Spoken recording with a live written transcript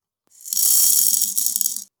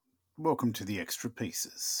Welcome to the Extra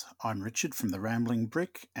Pieces. I'm Richard from the Rambling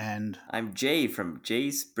Brick, and I'm Jay from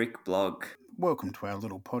Jay's Brick Blog. welcome to our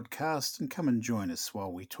little podcast. And come and join us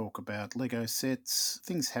while we talk about Lego sets,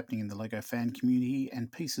 things happening in the Lego fan community,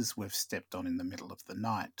 and pieces we've stepped on in the middle of the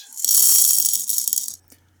night.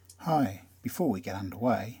 Hi, before we get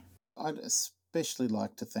underway, I'd especially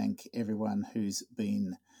like to thank everyone who's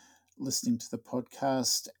been listening to the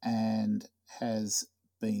podcast and has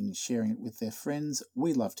been sharing it with their friends.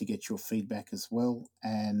 We love to get your feedback as well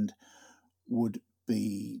and would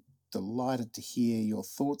be delighted to hear your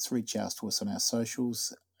thoughts. Reach out to us on our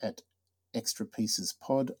socials at Extra Pieces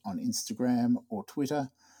Pod on Instagram or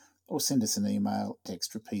Twitter, or send us an email at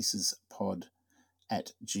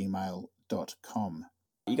extrapiecespod@gmail.com.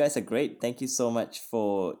 You guys are great. Thank you so much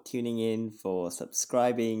for tuning in, for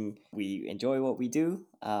subscribing. We enjoy what we do,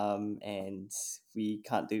 and we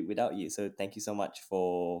can't do it without you. So thank you so much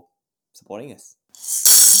for supporting us.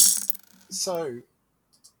 So,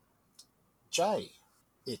 Jay,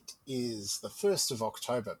 it is the 1st of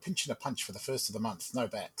October, pinching a punch for the first of the month, no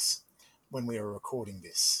backs, when we are recording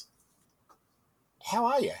this. How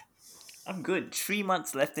are you? I'm good. 3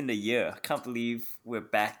 months left in the year. I can't believe we're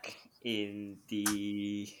back in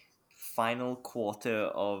the final quarter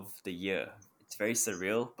of the year. It's very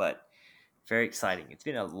surreal, but very exciting. It's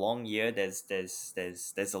been a long year. There's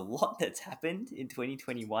a lot that's happened in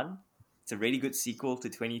 2021. It's a really good sequel to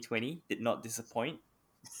 2020. Did not disappoint.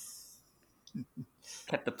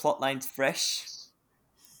 Kept the plot lines fresh.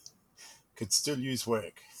 Could still use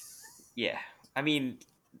work. Yeah. I mean,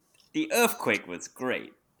 the earthquake was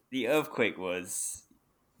great. The earthquake was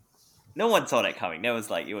no one saw that coming. There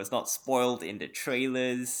was it was not spoiled in the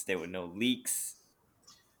trailers. There were no leaks.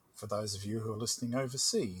 For those of you who are listening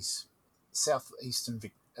overseas, southeastern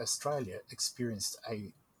Australia experienced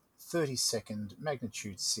a 32nd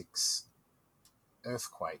magnitude 6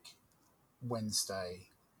 earthquake Wednesday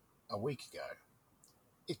a week ago.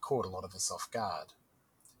 It caught a lot of us off guard.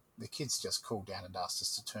 The kids just called down and asked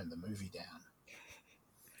us to turn the movie down,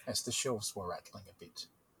 as the shelves were rattling a bit.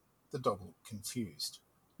 The dog looked confused.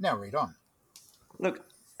 Now read on. Look,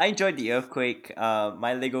 I enjoyed the earthquake.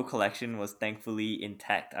 My Lego collection was thankfully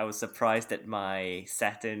intact. I was surprised that my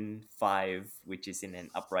Saturn V, which is in an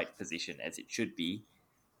upright position as it should be,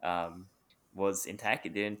 um, was intact.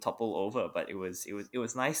 It didn't topple over, but it was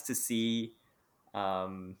nice to see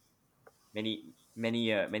um, many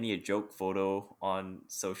a joke photo on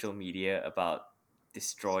social media about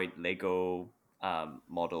destroyed Lego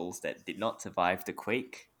models that did not survive the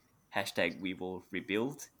quake. Hashtag we will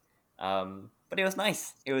rebuild. But it was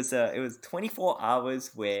nice. It was 24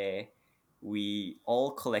 hours where we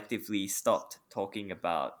all collectively stopped talking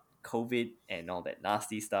about COVID and all that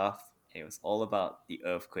nasty stuff. And it was all about the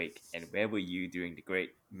earthquake. And where were you during the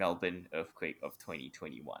great Melbourne earthquake of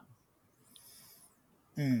 2021?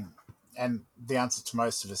 And the answer to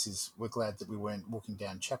most of us is we're glad that we weren't walking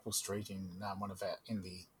down Chapel Street in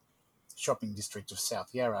the shopping district of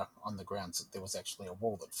South Yarra on the grounds that there was actually a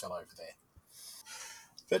wall that fell over there.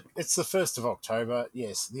 But it's the 1st of October.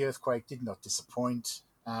 Yes, the earthquake did not disappoint.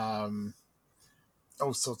 All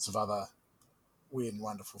sorts of other weird and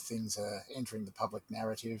wonderful things are entering the public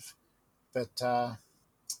narrative. But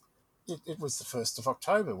it was the 1st of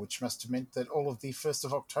October, which must have meant that all of the 1st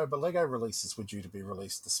of October Lego releases were due to be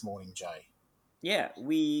released this morning, Jay. Yeah,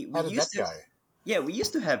 we How did that used to go? yeah, we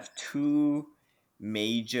used to have two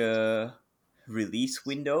major release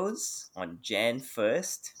windows on Jan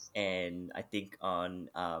 1st and I think on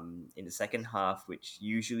in the second half, which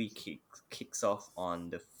usually kicks off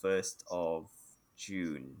on the 1st of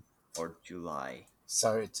June or July.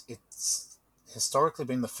 So it's historically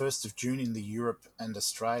been the 1st of June in the Europe and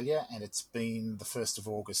Australia, and it's been the 1st of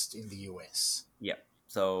August in the US. Yeah.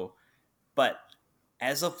 So but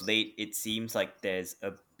as of late it seems like there's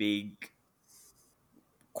a big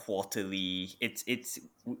quarterly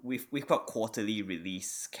we've got quarterly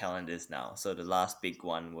release calendars now. So the last big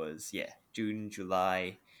one was June,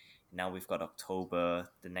 July. Now we've got October.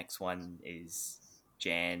 The next one is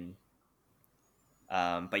Jan.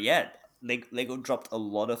 But yeah, Lego dropped a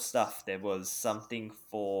lot of stuff. There was something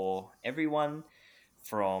for everyone,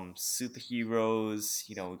 from superheroes.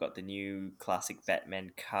 We got the new classic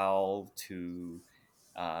Batman cowl to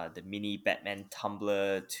the mini Batman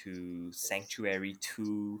tumbler to Sanctuary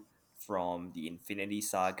 2 from the Infinity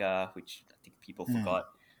Saga, which I think people forgot.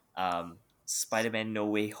 Spider-Man No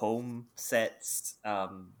Way Home sets.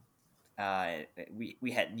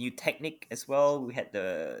 We had new Technic as well. We had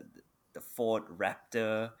the Ford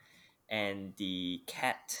Raptor and the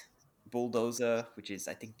Cat Bulldozer, which is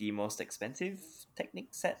I think the most expensive Technic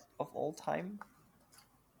set of all time.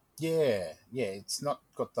 Yeah, yeah, it's not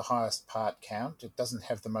got the highest part count. It doesn't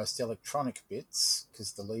have the most electronic bits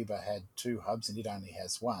because the Liber had two hubs and it only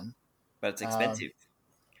has one. but it's Um, expensive.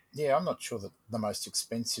 yeah, I'm not sure that the most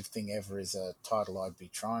expensive thing ever is a title I'd be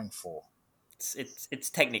trying for. It's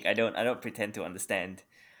Technic. I don't pretend to understand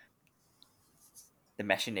the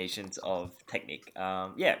machinations of Technic.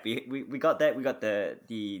 Yeah, we got that. We got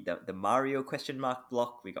the Mario question mark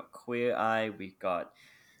block. We got Queer Eye. We got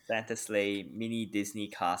Santa Sleigh, Mini Disney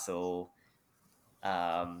Castle,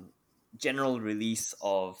 um, general release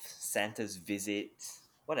of Santa's Visit.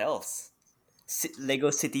 What else? Lego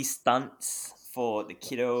City Stunts for the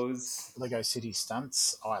kiddos. Lego City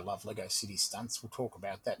Stunts. I love Lego City Stunts. We'll talk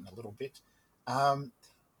about that in a little bit. Um,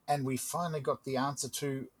 and we finally got the answer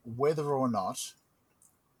to whether or not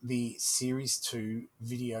the Series 2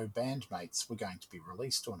 video bandmates were going to be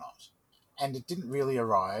released or not. And it didn't really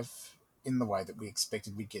arrive in the way that we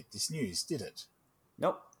expected we'd get this news, did it?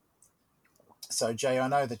 Nope. So, Jay, I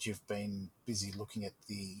know that you've been busy looking at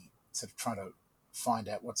the sort of trying to find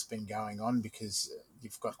out what's been going on because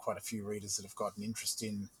you've got quite a few readers that have got an interest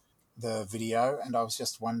in the video. And I was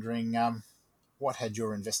just wondering what had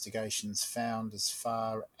your investigations found as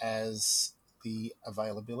far as the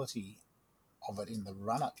availability of it in the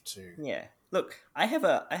run up to? Yeah. Look, I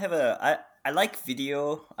like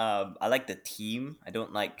video. I like the team. I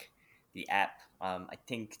don't like the app. I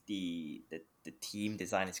think the team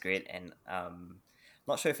design is great, and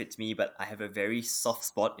not sure if it's me, but I have a very soft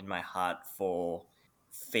spot in my heart for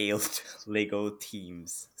failed Lego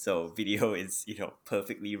teams. So video is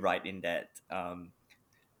perfectly right in that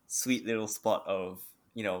sweet little spot of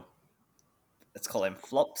let's call them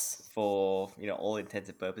flops for all intents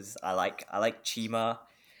and purposes. I like Chima.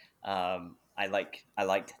 I liked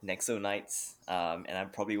Nexo Knights, and I'm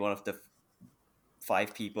probably one of the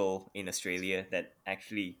five people in Australia that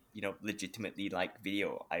actually legitimately like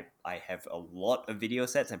video. I have a lot of video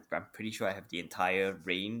sets. I'm pretty sure I have the entire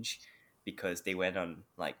range because they went on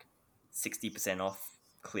like 60% off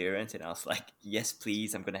clearance, and I was like, yes,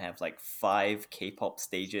 please. I'm gonna have like 5 K-pop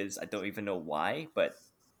stages. I don't even know why, but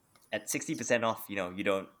at 60% off, you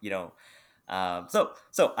don't,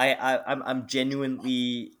 I'm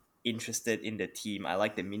genuinely interested in the team. I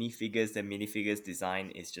like the minifigures. The minifigures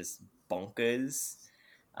design is just bonkers.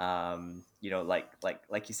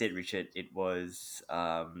 Like you said, Richard, it was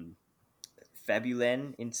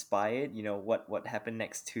Fabuland inspired. What happened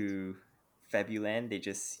next to Fabuland? They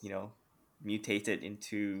just mutated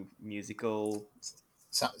into musical.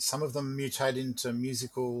 So, some of them mutated into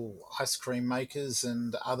musical ice cream makers,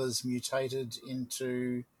 and others mutated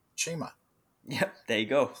into Chima. Yep, there you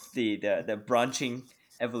go. The branching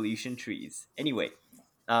evolution trees. Anyway,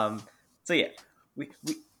 um, so yeah,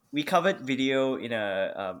 we covered video in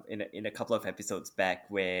a couple of episodes back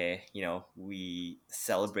where we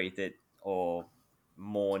celebrated or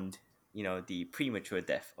mourned the premature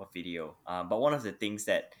death of video. But one of the things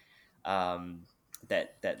um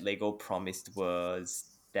that Lego promised was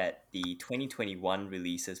that the 2021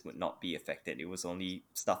 releases would not be affected. It was only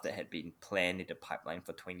stuff that had been planned in the pipeline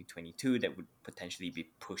for 2022 that would potentially be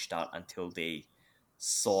pushed out until they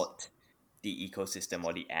sort the ecosystem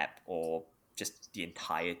or the app or just the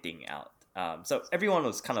entire thing out. So everyone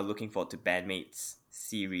was kind of looking forward to Bandmates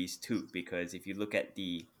Series 2 because if you look at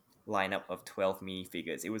the lineup of 12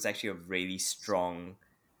 minifigures, it was actually a really strong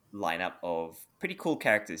lineup of pretty cool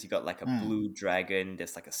characters. You got like a Mm. blue dragon.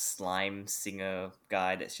 There's like a slime singer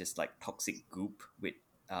guy that's just like toxic goop with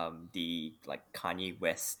the like Kanye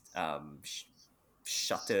West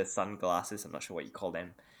shutter sunglasses. I'm not sure what you call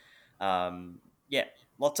them. Um, yeah,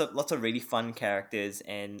 lots of really fun characters,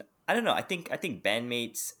 and I don't know. I think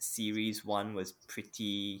Bandmates Series 1 was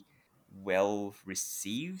pretty well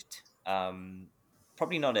received.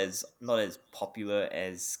 Probably not as popular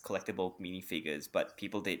as collectible minifigures, but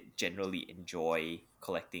people did generally enjoy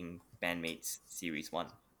collecting Bandmates Series 1.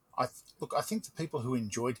 Look, I think the people who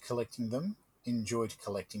enjoyed collecting them,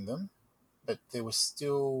 but there was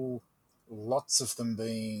still lots of them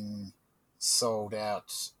being sold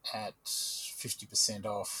out at 50%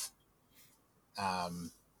 off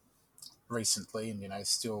um, recently, and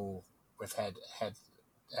still we've had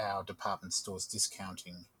our department stores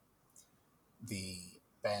discounting the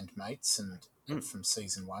bandmates and Mm, from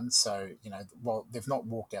season one. So while they've not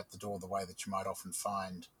walked out the door the way that you might often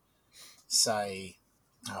find, say,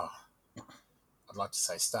 oh, I'd like to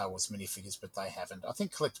say Star Wars minifigures, but they haven't. I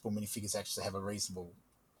think collectible minifigures actually have a reasonable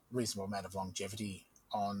amount of longevity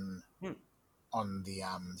on mm, on the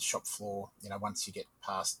shop floor. Once you get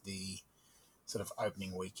past the sort of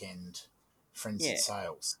opening weekend frenzied yeah,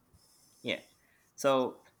 sales. yeah.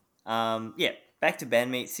 So, yeah, back to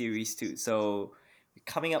Bandmate Series 2. So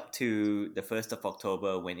coming up to the 1st of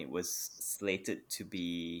October when it was slated to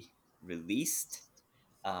be released.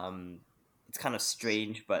 It's kind of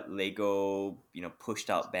strange, but Lego, pushed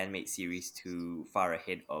out Bandmate series 2 far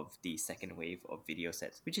ahead of the second wave of video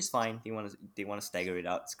sets, which is fine. They want to stagger it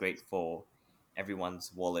out. It's great for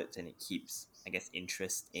everyone's wallet, and it keeps, I guess,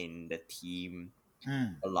 interest in the team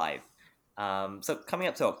alive. So coming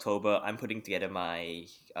up to October, I'm putting together my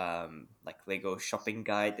like Lego shopping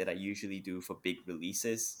guide that I usually do for big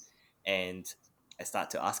releases, and I start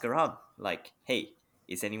to ask around, like, "Hey,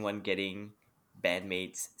 is anyone getting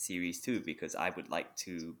Bandmates Series 2? Because I would like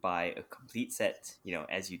to buy a complete set,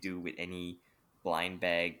 as you do with any blind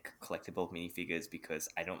bag collectible minifigures, because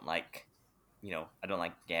I don't like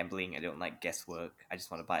gambling. I don't like guesswork. I just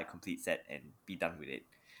want to buy a complete set and be done with it."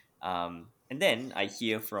 And then I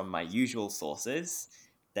hear from my usual sources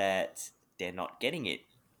that they're not getting it,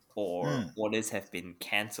 or orders have been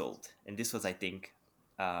cancelled. And this was, I think,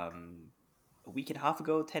 a week and a half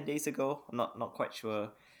ago, 10 days ago. I'm not quite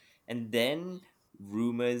sure. And then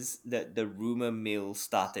the rumor mill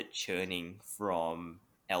started churning from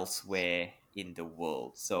elsewhere in the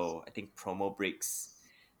world. So I think Promo Bricks,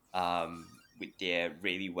 with their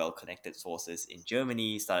really well connected sources in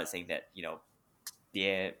Germany, started saying that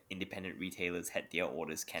their independent retailers had their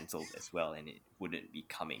orders cancelled as well, and it wouldn't be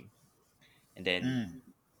coming. And then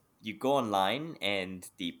you go online and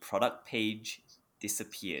the product page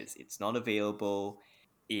disappears. It's not available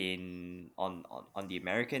on the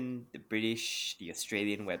American, the British, the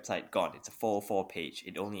Australian website. Gone. It's a 404 page.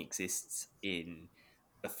 It only exists in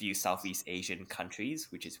a few Southeast Asian countries,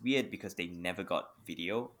 which is weird because they never got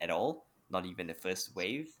video at all, not even the first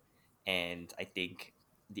wave. And I think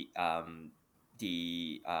the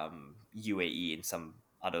UAE and some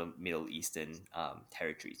other Middle Eastern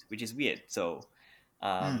territories, which is weird.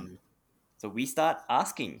 Um, so we start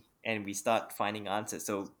asking and we start finding answers.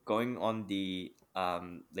 So going on the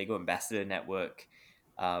Lego Ambassador Network,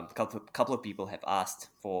 couple of people have asked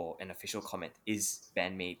for an official comment. Is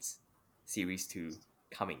Bandmates Series 2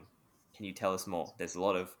 coming? Can you tell us more? There's a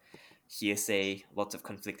lot of hearsay, lots of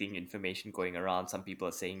conflicting information going around. Some people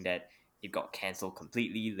are saying that it got cancelled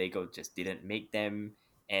completely. Lego just didn't make them,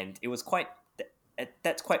 and it was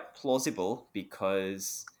that's quite plausible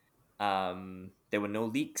because there were no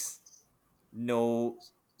leaks, no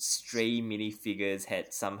stray minifigures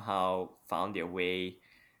had somehow found their way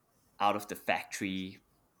out of the factory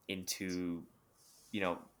into you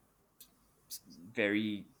know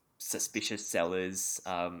very suspicious sellers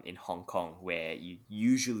in Hong Kong, where you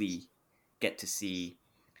usually get to see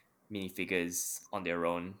minifigures on their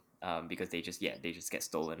own, because they just get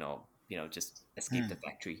stolen or just escape the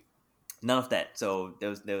factory. None of that. So there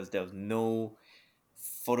was no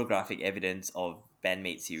photographic evidence of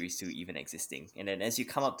Bandmate Series 2 even existing. And then as you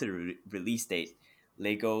come up to the release date,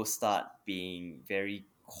 Lego start being very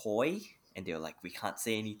coy, and they're like, we can't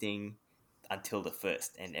say anything until the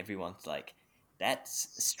first. And everyone's like, that's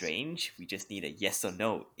strange. We just need a yes or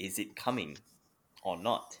no. Is it coming or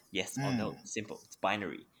not? Yes or no. Simple. It's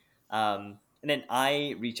binary. And then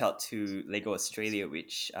I reach out to Lego Australia,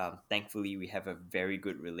 which thankfully we have a very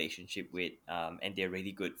good relationship with, and they're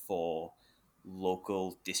really good for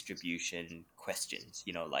local distribution questions.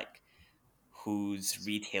 Like who's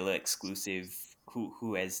retailer exclusive,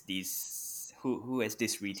 who has these, who has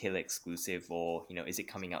this retailer exclusive, or is it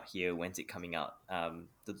coming out here? When's it coming out?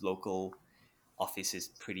 The local office is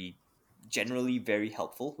pretty generally very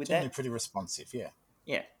helpful with Generally that. pretty responsive, yeah.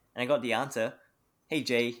 Yeah, and I got the answer. Hey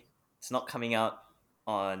Jay, it's not coming out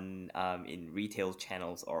on in retail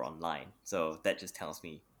channels or online. So that just tells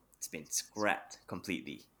me it's been scrapped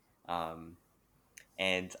completely. Um,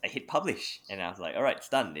 and I hit publish, and I was like, all right, it's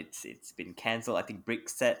done. It's been cancelled. I think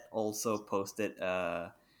Brickset also posted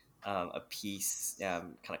a piece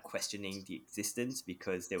kind of questioning the existence,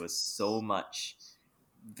 because there was so much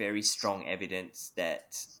very strong evidence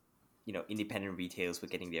that independent retailers were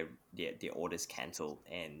getting their orders cancelled,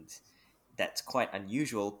 and that's quite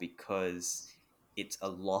unusual because it's a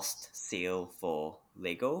lost sale for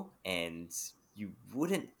Lego, and you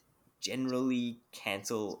wouldn't generally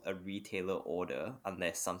cancel a retailer order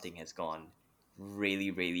unless something has gone really,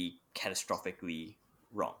 really catastrophically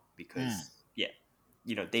wrong. Because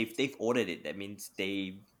they've ordered it. That means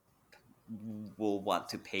they will want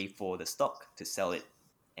to pay for the stock to sell it,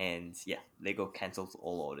 and Lego cancels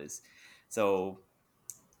all orders. So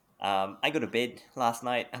I go to bed last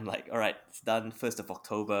night. I'm like, all right, it's done. 1st of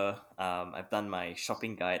October. I've done my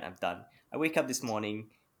shopping guide. I'm done. I wake up this morning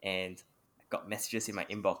and I got messages in my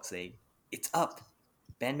inbox saying it's up.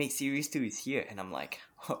 Bandmate Series 2 is here, and I'm like,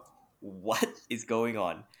 what is going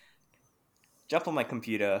on? Jump on my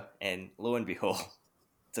computer, and lo and behold,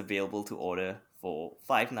 it's available to order for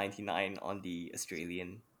 $5.99 on the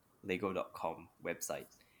Australian Lego.com website.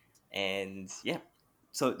 And yeah,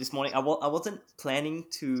 so this morning I wasn't planning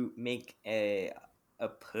to make a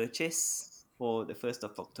purchase for the 1st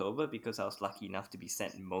of October because I was lucky enough to be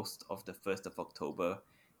sent most of the 1st of October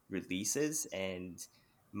releases, and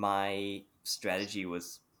my strategy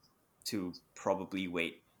was to probably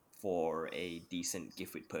wait for a decent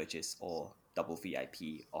gift with purchase or double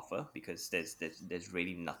VIP offer, because there's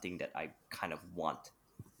really nothing that I kind of want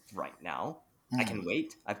right now. I can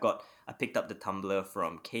wait. I picked up the tumbler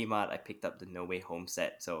from Kmart. I picked up the No Way Home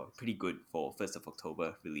set, so pretty good for 1st of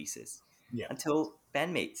October releases. Yeah. Until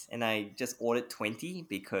Bandmates, and I just ordered 20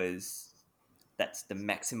 because that's the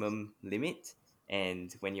maximum limit.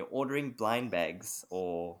 And when you're ordering blind bags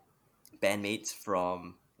or Bandmates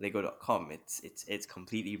from Lego.com, it's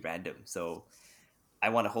completely random. So I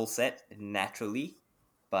want a whole set naturally,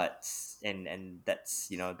 but and that's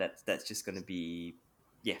that's just gonna be,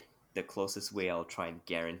 yeah, the closest way I'll try and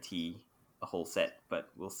guarantee a whole set. But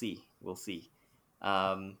we'll see.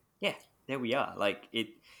 Yeah, there we are. Like it,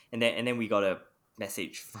 and then we got a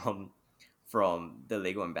message from the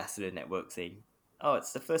Lego Ambassador Network saying, "Oh,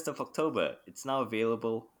 it's the 1st of October. It's now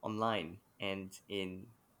available online and in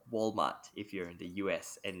Walmart if you're in the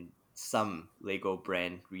US, and some Lego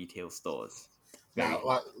brand retail stores." Very Now,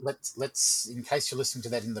 cool. let's in case you're listening to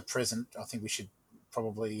that in the present, I think we should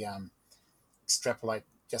probably extrapolate,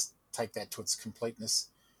 just take that to its completeness.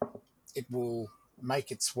 It will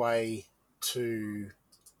make its way to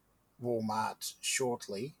Walmart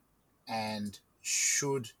shortly and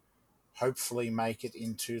should hopefully make it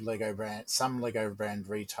into some Lego brand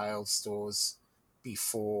retail stores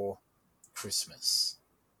before Christmas.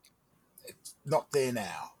 It's not there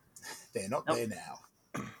now. They're not Nope. there now.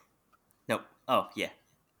 Nope. Oh yeah.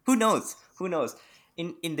 Who knows? Who knows?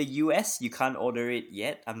 In the US, you can't order it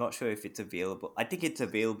yet. I'm not sure if it's available. I think it's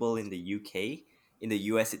available in the UK. In the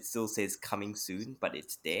US, it still says coming soon, but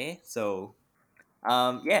it's there. So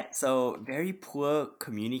yeah. So very poor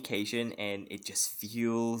communication, and it just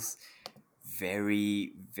feels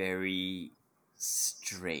very very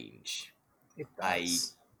strange. It I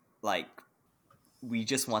does. like we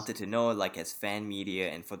just wanted to know, like, as fan media,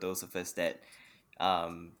 and for those of us that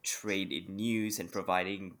trade in news and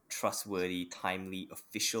providing trustworthy, timely,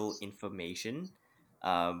 official information,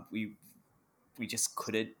 we just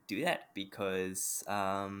couldn't do that because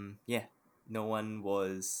yeah, no one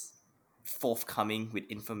was forthcoming with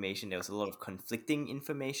information. There was a lot of conflicting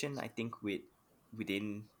information, I think,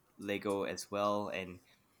 within Lego as well, and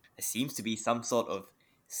there seems to be some sort of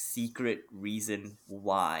secret reason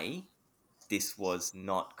why this was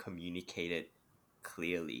not communicated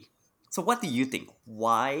clearly. So, what do you think?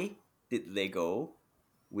 Why did Lego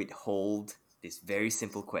withhold this very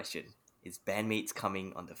simple question? Is Bandmates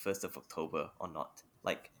coming on the 1st of October or not?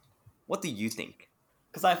 Like, what do you think?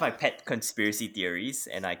 Because I have my pet conspiracy theories,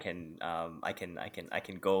 and I can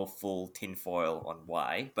go full tinfoil on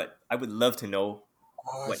why. But I would love to know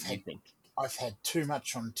I've what you had think. I've had too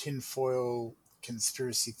much on tinfoil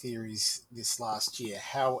conspiracy theories this last year.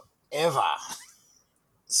 However,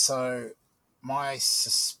 so my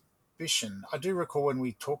suspicion, I do recall when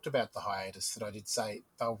we talked about the hiatus that I did say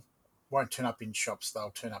they'll won't turn up in shops, they'll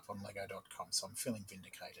turn up on Lego.com. So I'm feeling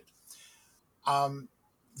vindicated. Um,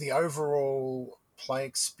 the overall play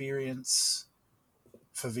experience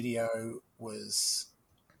for video was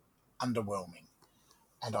underwhelming,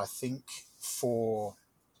 and I think for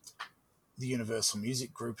the Universal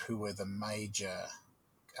Music Group, who were the major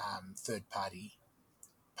third party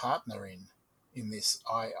partner in this,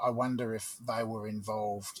 I wonder if they were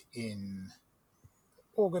involved in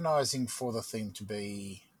organising for the thing to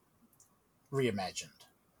be reimagined.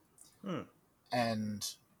 Hmm. And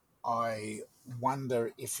I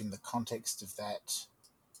wonder if, in the context of that,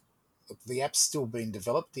 look, the app's still being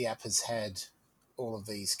developed. The app has had all of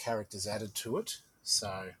these characters added to it.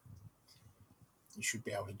 So you should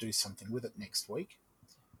be able to do something with it next week.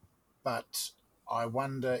 But I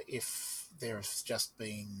wonder if there have just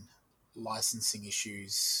been licensing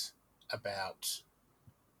issues about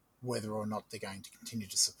whether or not they're going to continue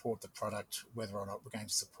to support the product, whether or not we're going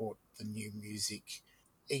to support the new music.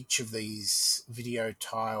 Each of these video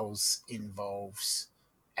tiles involves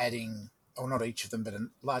adding, or not each of them, but a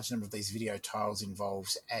large number of these video tiles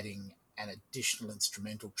involves adding an additional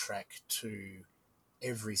instrumental track to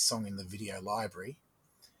every song in the video library.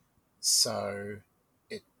 So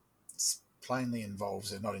it plainly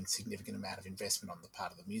involves a not insignificant amount of investment on the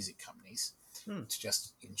part of the music companies Hmm. to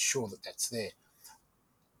just ensure that that's there.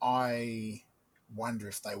 I wonder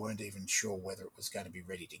if they weren't even sure whether it was going to be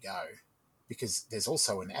ready to go, because there's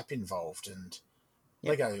also an app involved, and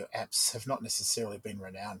Yeah. Lego apps have not necessarily been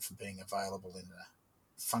renowned for being available in a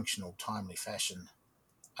functional, timely fashion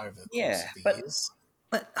over the course Yeah, of the but years.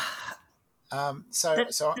 but So,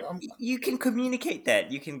 that, so that I'm you can communicate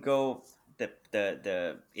that. You can go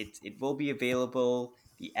it will be available.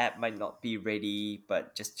 The app might not be ready,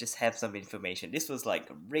 but just have some information. This was like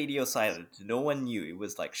radio silent. No one knew. It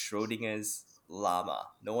was like Schrodinger's llama.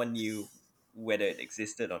 No one knew whether it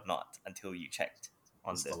existed or not until you checked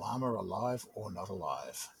on is the the. llama alive or not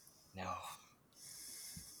alive? No.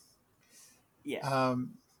 Yeah.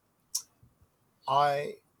 Um,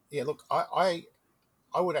 I yeah, look, I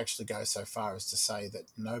would actually go so far as to say that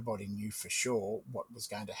nobody knew for sure what was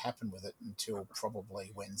going to happen with it until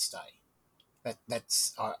probably Wednesday.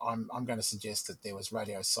 I'm going to suggest that there was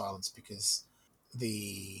radio silence because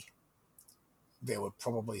the there were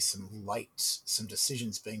probably some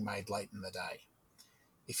decisions being made late in the day.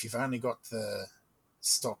 If you've only got the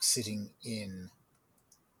stock sitting in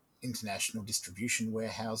international distribution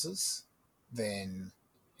warehouses, then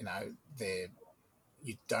you know there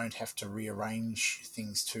you don't have to rearrange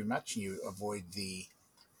things too much. You avoid the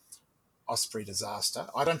Osprey disaster.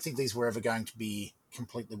 I don't think these were ever going to be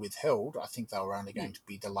completely withheld. I think they were only Hmm. going to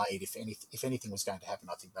be delayed. If anything was going to happen,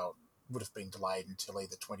 I think they would have been delayed until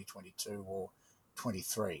either 2022 or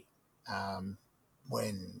 23,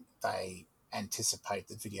 when they anticipate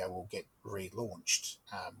the video will get relaunched,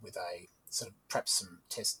 with a sort of perhaps some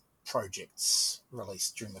test projects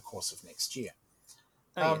released during the course of next year.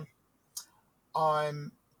 Oh yeah. Um,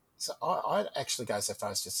 I'm I'd actually go so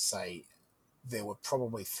far as just to say there were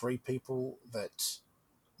probably three people that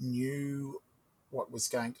knew what was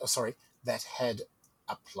going. Oh, sorry, that had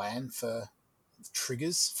a plan for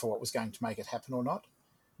triggers for what was going to make it happen or not.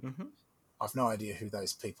 Mm-hmm. I've no idea who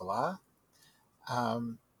those people are,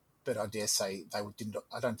 um, but I dare say they didn't.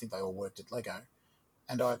 I don't think they all worked at Lego,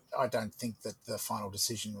 and I don't think that the final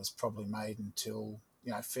decision was probably made until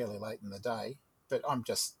fairly late in the day. But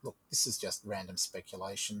look. This is just random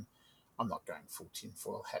speculation. I'm not going full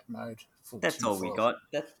tinfoil hat mode. That's all we got.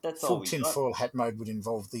 That's all Full we got. tinfoil hat mode would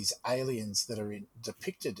involve these aliens that are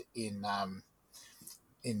depicted in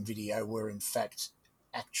video were in fact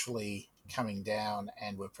actually coming down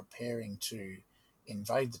and were preparing to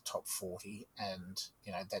invade the top 40, and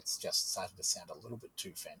that's just started to sound a little bit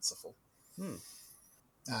too fanciful. Hmm.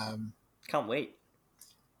 um, Can't wait.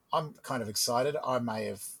 I'm kind of excited. I may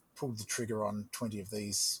have pulled the trigger on 20 of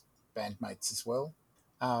these bandmates as well.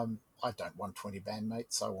 I don't want 20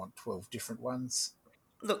 bandmates, I want 12 different ones.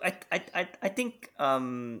 Look, I think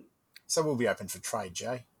So we'll be open for trade,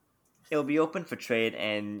 Jay. it'll be open for trade,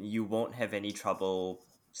 and you won't have any trouble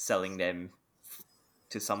selling them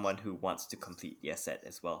to someone who wants to complete the asset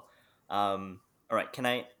as well. All right, can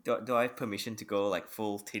I do I have permission to go like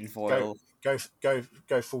full Go, tinfoil?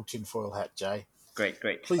 go full tinfoil hat, Jay. Great,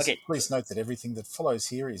 great. Please, Okay, please note that everything that follows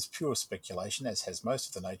here is pure speculation, as has most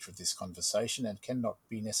of the nature of this conversation, and cannot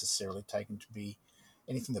be necessarily taken to be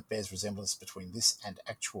anything that bears resemblance between this and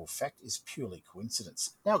actual fact is purely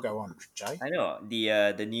coincidence. Now go on, Jay. I know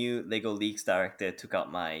the new Lego Leaks director took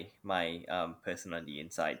out my person on the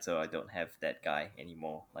inside, so I don't have that guy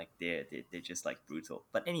anymore. Like they're just like brutal.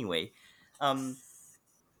 But anyway, um,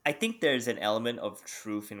 I think there's an element of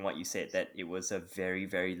truth in what you said, that it was a very,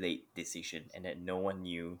 very late decision and that no one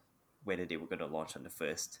knew whether they were going to launch on the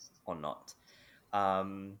first or not.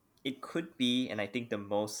 It could be, and I think the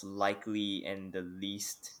most likely and the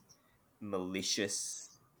least malicious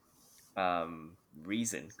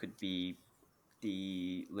reason could be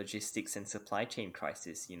the logistics and supply chain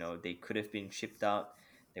crisis. They could have been shipped out.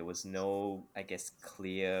 There was no, I guess,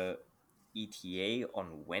 clear ETA on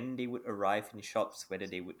when they would arrive in shops, whether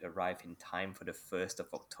they would arrive in time for the 1st of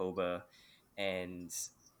October. And,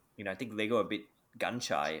 I think Lego are a bit gun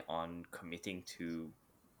shy on committing to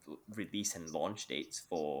release and launch dates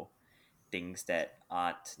for things that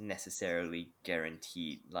aren't necessarily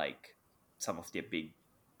guaranteed, like some of their big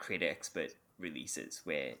creator expert releases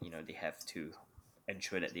where they have to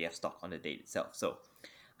ensure that they have stock on the date itself. So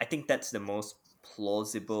I think that's the most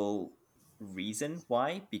plausible reason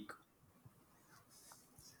why.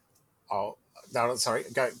 Oh, no, sorry.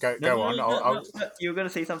 Go No, no, go no, on. no, no, no. You were gonna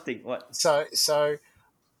say something. What? So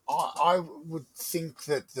I would think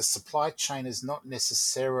that the supply chain is not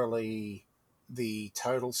necessarily the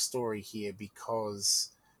total story here, because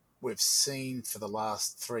we've seen for the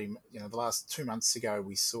last the last 2 months ago,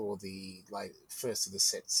 we saw the first of the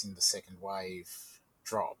sets in the second wave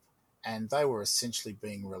drop, and they were essentially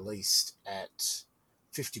being released at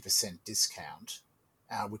 50% discount,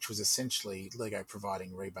 which was essentially Lego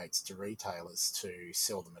providing rebates to retailers to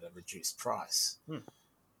sell them at a reduced price. Hmm.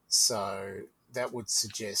 So that would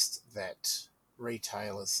suggest that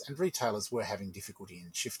retailers, and retailers were having difficulty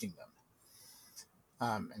in shifting them.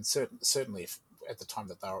 And certainly, if at the time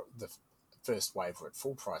that they were the first wave were at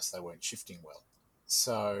full price, they weren't shifting well.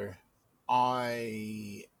 So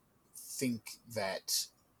I think that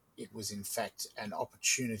it was in fact an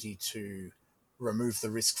opportunity to remove the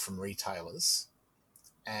risk from retailers,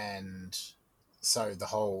 and so the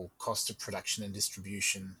whole cost of production and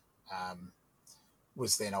distribution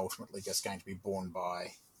was then ultimately just going to be borne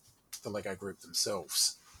by the Lego Group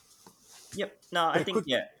themselves. Yep. No, I But it think could,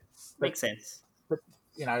 yeah, but makes sense. but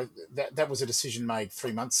that was a decision made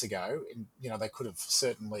 3 months ago, and they could have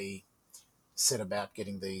certainly set about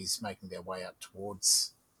making their way up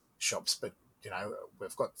towards shops, but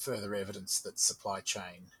we've got further evidence that supply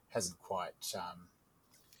chain hasn't quite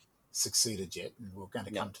succeeded yet, and we're going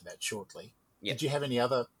to No. come to that shortly. Yep. Did you have any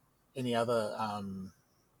other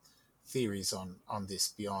theories on this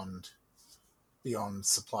beyond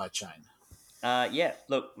supply chain? Yeah.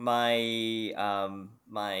 Look, my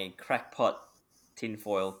crackpot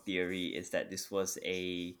tinfoil theory is that this was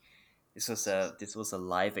a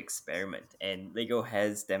live experiment, and Lego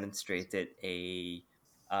has demonstrated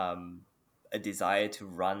um, a desire to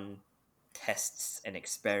run tests and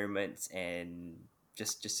experiments and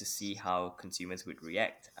just to see how consumers would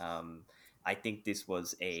react. I think this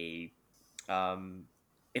was a um,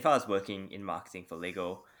 if I was working in marketing for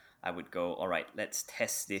Lego, I would go, all right, let's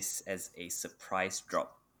test this as a surprise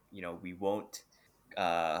drop. We won't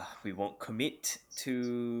commit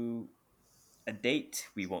to a date.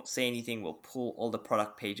 We won't say anything. We'll pull all the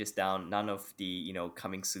product pages down. None of the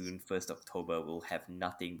coming soon 1st October. We'll have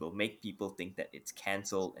nothing. We'll make people think that it's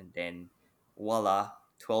cancelled, and then voila,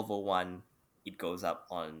 12:01, it goes up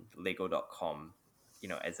on Lego.com,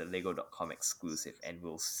 as a Lego.com exclusive, and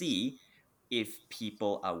we'll see if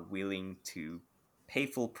people are willing to pay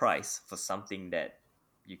full price for something that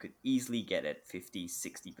you could easily get at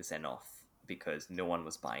 50-60% off because no one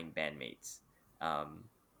was buying bandmates.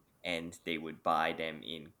 And they would buy them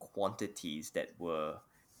in quantities that were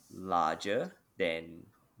larger than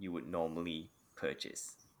you would normally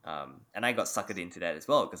purchase. And I got suckered into that as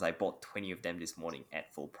well because I bought 20 of them this morning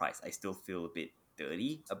at full price. I still feel a bit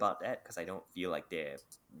dirty about that because I don't feel like they're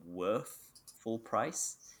worth full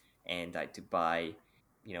price. And I had to buy,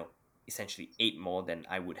 you know, essentially 8 more than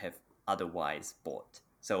I would have otherwise bought.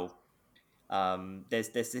 So there's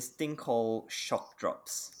this thing called shock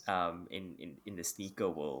drops in the sneaker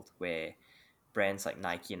world where brands like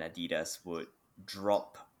Nike and Adidas would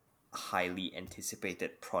drop highly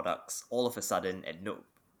anticipated products all of a sudden at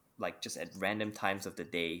just at random times of the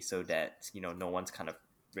day so that no one's kind of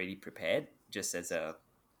really prepared just as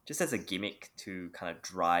a gimmick to kind of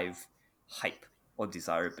drive hype or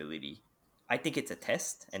desirability. I think it's a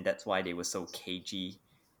test, and that's why they were so cagey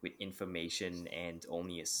with information, and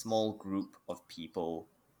only a small group of people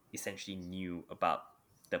essentially knew about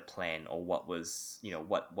the plan or what was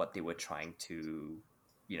what they were trying to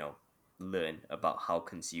you know learn about how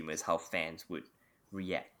fans would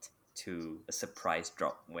react to a surprise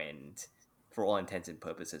drop when, for all intents and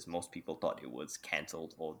purposes, most people thought it was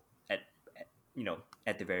cancelled or at, at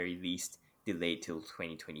at the very least delayed till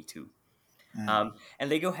 2022. And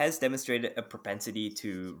Lego has demonstrated a propensity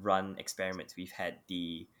to run experiments. We've had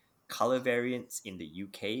the color variants in the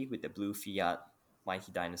UK with the blue Fiat,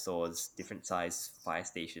 Mighty Dinosaurs, different size fire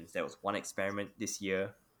stations. There was one experiment this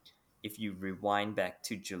year. If you rewind back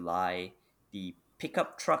to July, the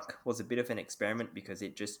pickup truck was a bit of an experiment because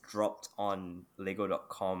it just dropped on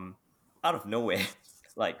Lego.com out of nowhere.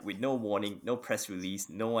 Like with no warning, no press release,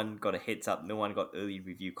 no one got a heads up, no one got early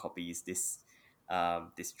review copies. This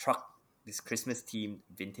truck, this Christmas themed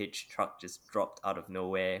vintage truck, just dropped out of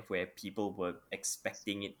nowhere, where people were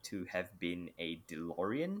expecting it to have been a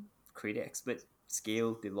DeLorean, Creator Expert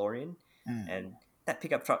scale DeLorean, and that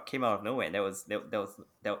pickup truck came out of nowhere, and that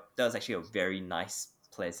was actually a very nice,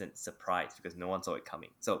 pleasant surprise because no one saw it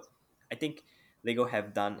coming. So I think Lego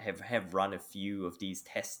have run a few of these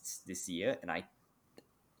tests this year, and I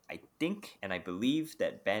think and I believe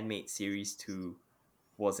that Bandmate Series 2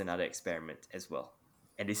 was another experiment as well.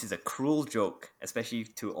 And this is a cruel joke, especially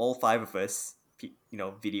to all 5 of us,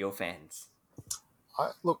 video fans.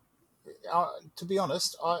 Look, to be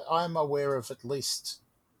honest, I'm aware of at least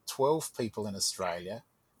 12 people in Australia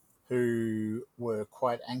who were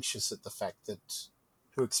quite anxious at the fact that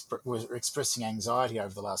were expressing anxiety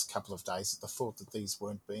over the last couple of days at the thought that these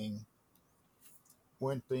weren't being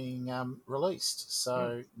released.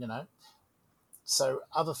 So so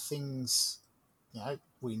other things,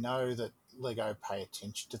 we know that Lego pay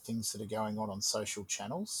attention to things that are going on social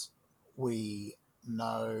channels. We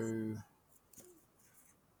know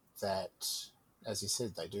that as you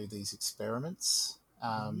said, they do these experiments.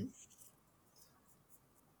 Mhm.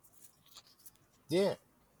 Yeah,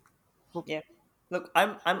 look, Yeah. Look,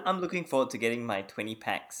 I'm looking forward to getting my 20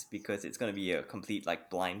 packs because it's going to be a complete like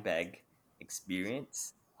blind bag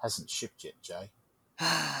experience. hasn't shipped yet, Jay.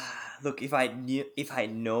 Look, if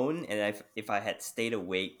I'd known, and if I had stayed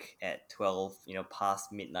awake at 12,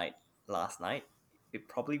 past midnight last night, it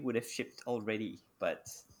probably would have shipped already. But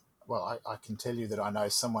Well, I can tell you that I know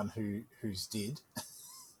someone who's did. I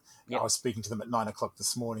yep, was speaking to them at 9 o'clock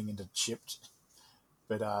this morning and it shipped.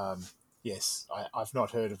 But yes, I've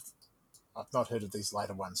not heard of these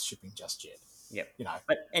later ones shipping just yet. yep. You know,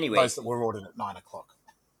 But anyway, those that were ordered at 9 o'clock.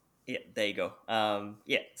 yeah, there you go.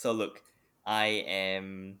 Yeah. So look, I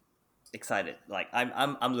am excited. Like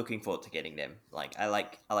I'm looking forward to getting them. Like I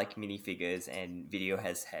like minifigures, and Video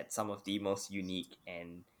has had some of the most unique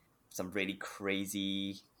and some really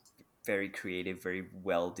crazy, very creative, very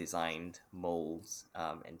well designed molds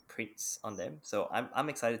and prints on them. So I'm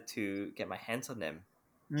excited to get my hands on them.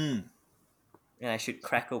 Mm. And I should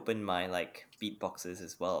crack open my like beat boxes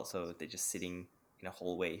as well. So they're just sitting in a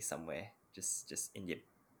hallway somewhere, just in your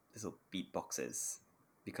little beat boxes.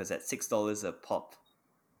 Because at $6 a pop,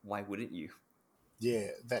 why wouldn't you? Yeah,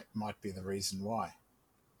 that might be the reason why.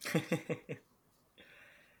 Just,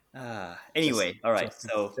 Anyway, all right. just,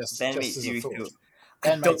 So just Bandmate as a Series thought. 2. I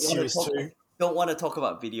Bandmate don't want to Series talk. Two. Don't want to talk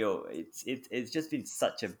about video. It's just been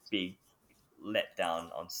such a big letdown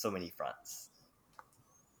on so many fronts.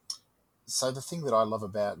 So the thing that I love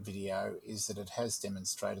about video is that it has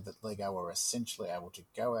demonstrated that Lego are essentially able to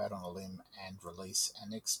go out on a limb and release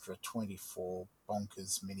an extra 24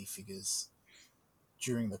 bonkers minifigures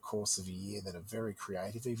during the course of a year that are very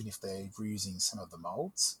creative, even if they're reusing some of the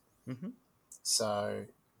molds. Hmm. So,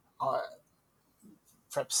 I,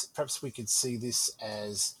 perhaps we could see this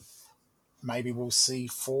as maybe we'll see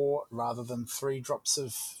 4 rather than 3 drops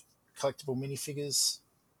of collectible minifigures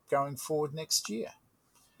going forward next year.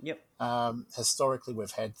 Yep. Historically, we've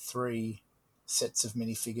had 3 sets of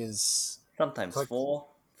minifigures, Sometimes collect, 4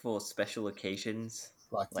 for special occasions,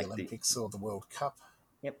 like the like the. Olympics or the World Cup.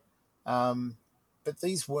 Yep. Um, but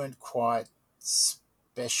these weren't quite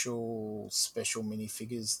special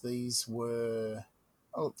minifigures. These were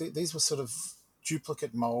sort of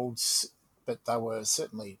duplicate molds, but they were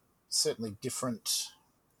certainly different,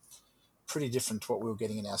 pretty different to what we were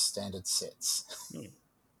getting in our standard sets. Mm,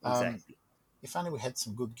 um, exactly. if only we had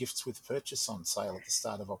some good gifts with purchase on sale at the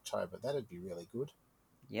start of October, that'd be really good.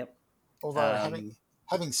 Yep. Although Um,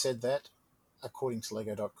 having said that, according to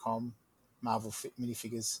Lego.com, Marvel Fit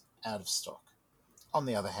minifigures out of stock. On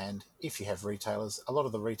the other hand, if you have retailers, a lot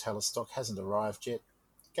of the retailer stock hasn't arrived yet.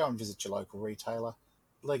 Go and visit your local retailer.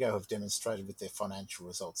 Lego have demonstrated with their financial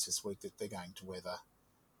results this week that they're going to weather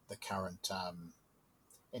the current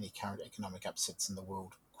any current economic upsets in the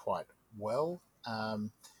world quite well.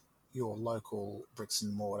 Your local bricks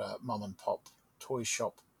and mortar mom and pop toy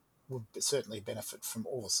shop would certainly benefit from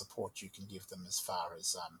all the support you can give them as far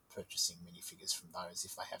as purchasing minifigures from those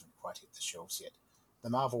if they haven't quite hit the shelves yet. The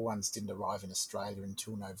Marvel ones didn't arrive in Australia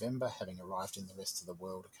until November, having arrived in the rest of the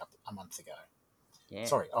world a month ago. yeah.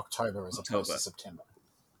 Sorry, October as opposed to October. September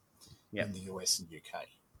in Yep. the US and UK.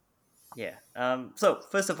 Yeah. So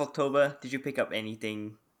 1st of October, did you pick up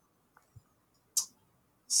anything?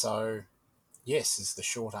 So, yes, is the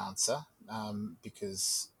short answer,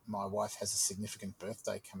 because my wife has a significant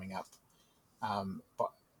birthday coming up.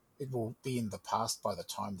 But it will be in the past by the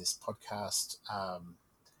time this podcast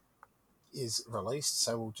is released.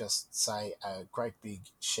 So we'll just say a great big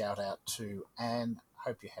shout out to Anne.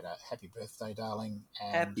 Hope you had a happy birthday, darling,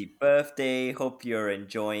 and Happy birthday. Hope you're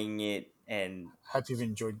enjoying it. And hope you've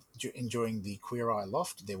enjoying the Queer Eye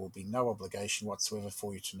Loft. There will be no obligation whatsoever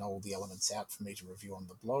for you to know all the elements out for me to review on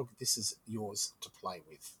the blog. This is yours to play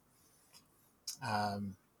with.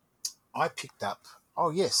 Um, I picked up. Oh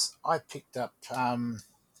yes, I picked up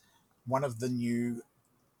one of the new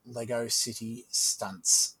Lego City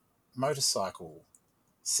Stunts motorcycle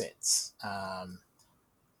sets.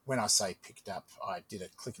 When I say picked up, I did a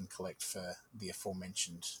click and collect for the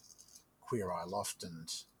aforementioned Queer Eye Loft and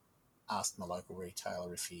asked my local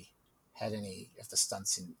retailer if he had any of the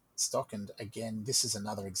stunts in stock. And again, this is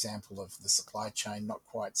another example of the supply chain not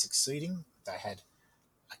quite succeeding. They had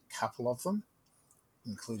a couple of them,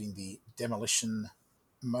 including the demolition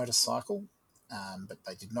motorcycle, but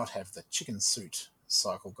they did not have the chicken suit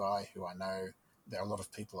cycle guy, who I know there are a lot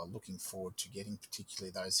of people are looking forward to getting,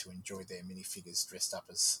 particularly those who enjoy their minifigures dressed up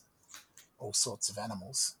as all sorts of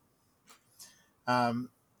animals.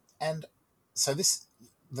 And so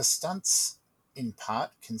the stunts in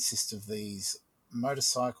part consist of these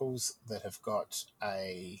motorcycles that have got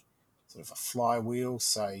a sort of a flywheel,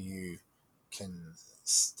 so you can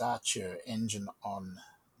start your engine on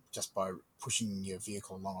just by pushing your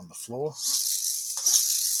vehicle along on the floor,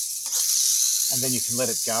 and then you can let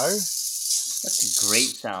it go, That's a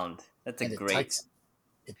great sound. That's a and it great.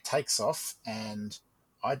 takes off. And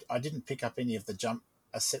I didn't pick up any of the jump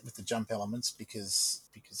a set with the jump elements because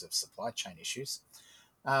of supply chain issues.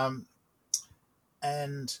 Um,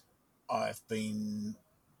 and I've been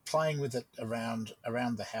playing with it around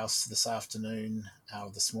the house this afternoon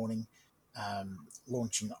or this morning,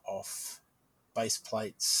 launching off base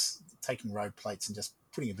plates, taking road plates, and just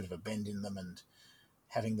putting a bit of a bend in them, and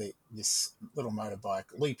having this little motorbike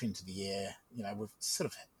leap into the air. We're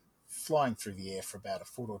sort of flying through the air for about a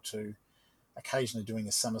foot or two, occasionally doing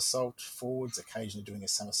a somersault forwards, occasionally doing a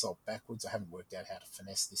somersault backwards. I haven't worked out how to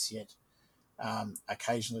finesse this yet.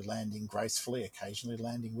 Occasionally landing gracefully, occasionally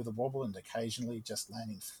landing with a wobble, and occasionally just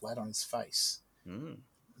landing flat on his face. Mm.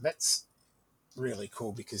 That's really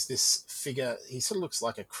cool because this figure, he sort of looks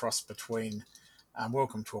like a cross between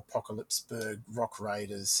Welcome to Apocalypseburg, Rock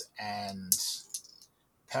Raiders, and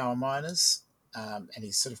Power Miners. And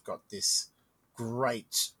he's sort of got this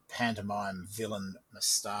great pantomime villain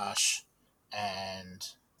moustache and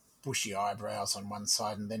bushy eyebrows on one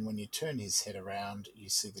side, and then when you turn his head around, you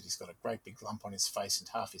see that he's got a great big lump on his face and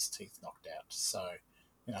half his teeth knocked out. So,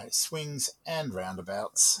 swings and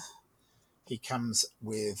roundabouts. He comes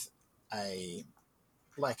with a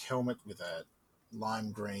black helmet with a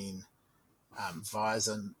lime green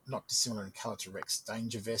visor, not dissimilar in colour to Rex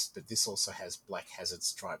Danger Vest, but this also has black hazard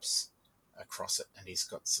stripes across it, and he's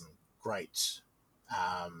got some great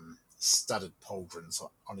studded pauldrons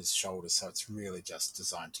on his shoulders, so it's really just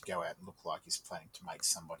designed to go out and look like he's planning to make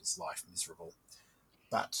somebody's life miserable.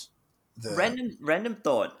 But Random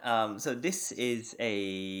thought. So this is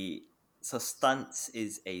a so stunts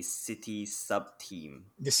is a city sub team,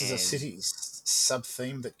 this is a and city sub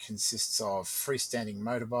theme that consists of freestanding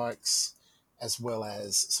motorbikes as well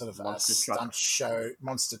as sort of a monster stunt trucks. show,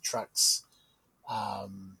 monster trucks,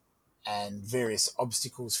 um, and various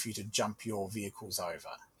obstacles for you to jump your vehicles over.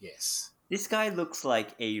 Yes. This guy looks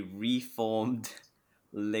like a reformed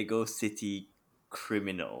Lego City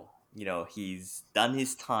criminal. He's done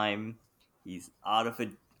his time. He's out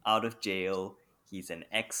of jail. He's an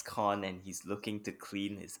ex-con and he's looking to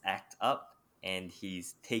clean his act up. And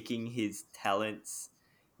he's taking his talents,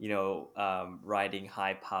 riding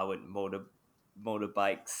high-powered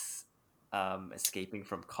motorbikes, escaping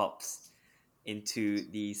from cops, into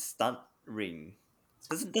the stunt ring.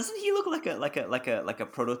 Doesn't he look like a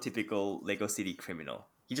prototypical Lego City criminal?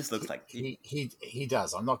 He just looks like He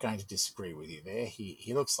does. I'm not going to disagree with you there.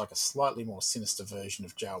 He looks like a slightly more sinister version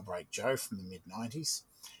of Jailbreak Joe from the mid '90s.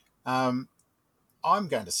 Um, I'm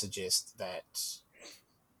going to suggest that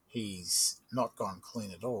he's not gone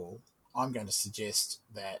clean at all. I'm going to suggest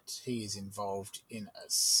that he is involved in a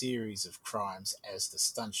series of crimes as the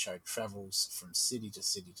stunt show travels from city to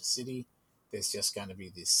city to city. There's just going to be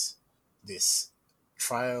this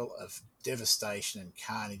trail of devastation and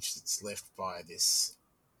carnage that's left by this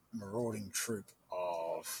marauding troop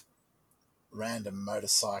of random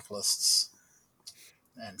motorcyclists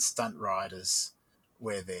and stunt riders,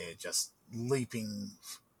 where they're just leaping,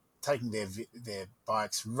 taking their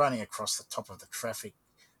bikes, running across the top of the traffic,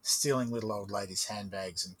 stealing little old ladies'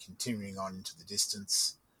 handbags, and continuing on into the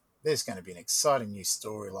distance. There's going to be an exciting new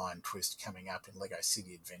storyline twist coming up in Lego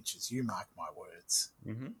City Adventures. You mark my words.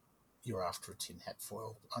 mm-hmm. You're after a tin hat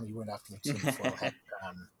foil. Oh, you weren't after the tin foil hat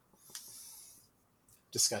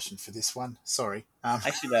discussion for this one. Sorry. I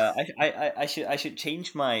should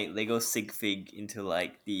change my Lego Sig Fig into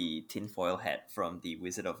like the tinfoil hat from the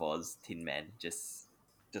Wizard of Oz Tin Man, just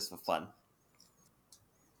for fun.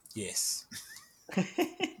 Yes.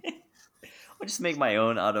 Or just make my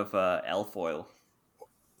own out of alfoil.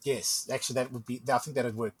 Yes, actually, that would be. I think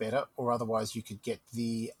that'd work better. Or otherwise, you could get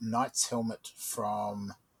the Knight's helmet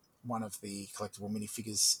from one of the collectible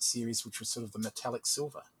minifigures series, which was sort of the metallic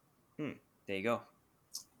silver. There you go.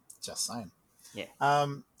 Just saying. Yeah.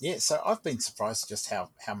 Yeah. So I've been surprised just how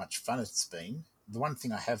much fun it's been. The one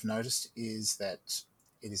thing I have noticed is that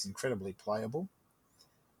it is incredibly playable.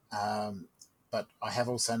 Um, but I have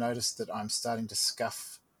also noticed that I'm starting to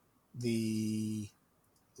scuff the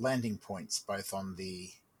landing points, both on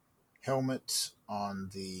the helmet, on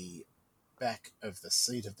the back of the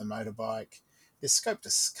seat of the motorbike. There's scope to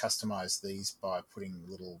customize these by putting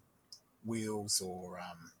little wheels or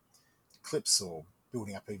clips, or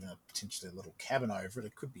building up even potentially a little cabin over it.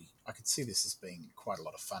 It could be. I could see this as being quite a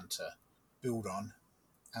lot of fun to build on.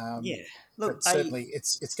 Yeah. But Look, certainly,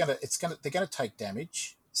 they're gonna take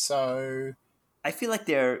damage. So I feel like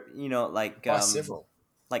they're buy several.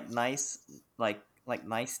 like nice like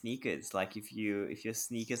nice sneakers. Like if your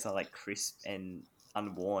sneakers are like crisp and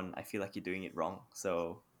unworn, I feel like you're doing it wrong.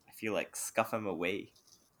 So I feel like scuff them away.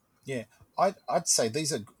 Yeah, I'd say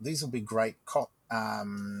these will be great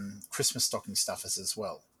Christmas stocking stuffers as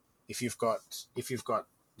well. If you've got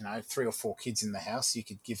three or four kids in the house, you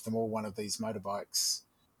could give them all one of these motorbikes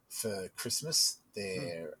for Christmas. Hmm.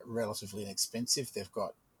 They're relatively inexpensive. They've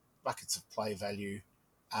got buckets of play value,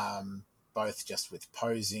 both just with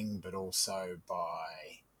posing, but also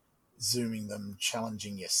by zooming them,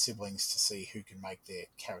 challenging your siblings to see who can make their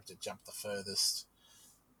character jump the furthest.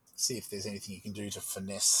 See if there's anything you can do to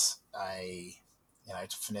finesse a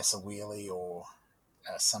wheelie or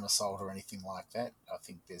a somersault or anything like that. I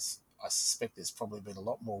suspect there's probably been a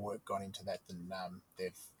lot more work gone into that than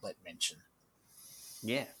they've let mention.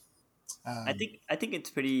 Yeah, Um, I think it's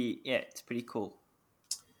pretty. Yeah, it's pretty cool.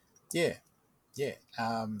 yeah, yeah.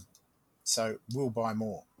 So we'll buy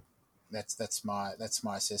more. That's my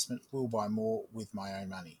assessment. We'll buy more with my own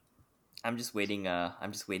money. I'm just waiting.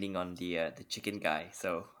 I'm just waiting on the chicken guy.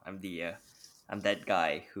 So I'm that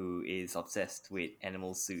guy who is obsessed with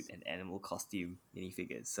animal suit and animal costume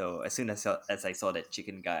minifigures. So as soon as I saw that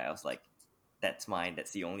chicken guy, I was like, that's mine.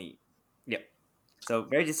 That's the only. Yep. So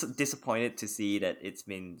very disappointed to see that it's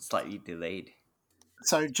been slightly delayed.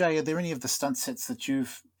 So Jay, are there any of the stunt sets that you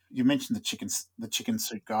mentioned the chicken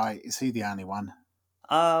suit guy? Is he the only one?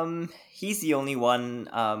 He's the only one.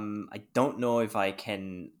 I don't know if I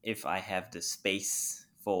have the space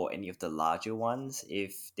for any of the larger ones.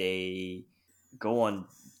 If they go on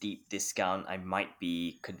deep discount, I might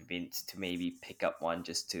be convinced to maybe pick up one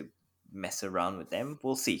just to mess around with them.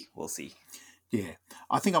 We'll see. We'll see. Yeah,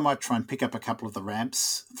 I think I might try and pick up a couple of the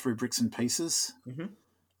ramps through Bricks and Pieces, Hmm.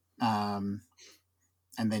 um,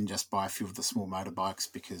 and then just buy a few of the small motorbikes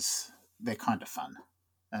because they're kind of fun.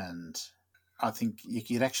 And I think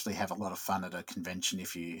you'd actually have a lot of fun at a convention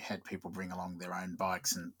if you had people bring along their own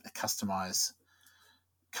bikes and customize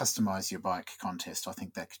your bike contest. I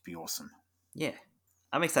think that could be awesome. Yeah,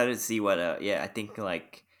 I'm excited to see what. Yeah, I think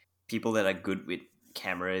like people that are good with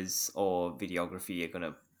cameras or videography are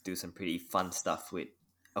gonna do some pretty fun stuff with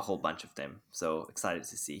a whole bunch of them. So excited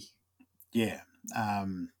to see. Yeah,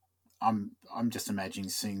 um, I'm just imagining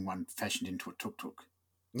seeing one fashioned into a tuk tuk.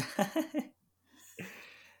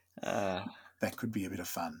 uh, That could be a bit of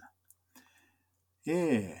fun.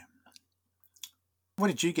 Yeah. What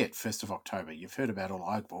did you get 1st of October? You've heard about all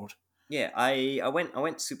I bought. yeah, I went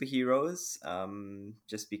superheroes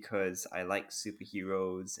just because I like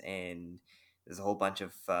superheroes and there's a whole bunch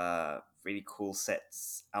of really cool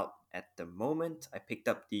sets out at the moment. I picked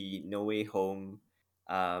up the No Way Home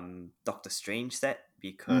Doctor Strange set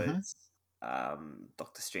Mm-hmm. because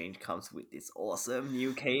Doctor Strange comes with this awesome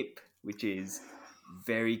new cape which is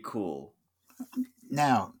very cool.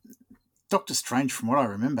 Now, Doctor Strange, from what I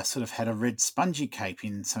remember, sort of had a red spongy cape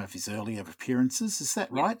in some of his earlier appearances. Is that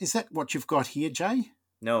Yeah. right? Is that what you've got here, Jay?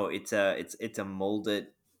 No, it's a molded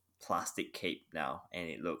plastic cape now and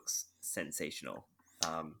it looks sensational.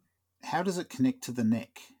 Um, How does it connect to the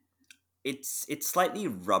neck? it's slightly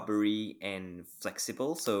rubbery and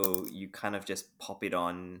flexible, so you kind of just pop it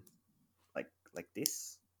on like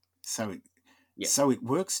this. So, Yeah. so it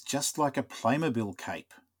works just like a Playmobil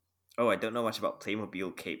cape. Oh, I don't know much about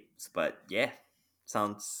Playmobil capes, but yeah,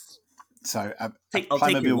 sounds. So a I'll take your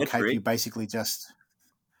Playmobil word for cape, it. you basically just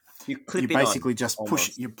You you clip it on basically just push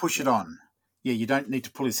almost. you push Yeah. it on. Yeah, you don't need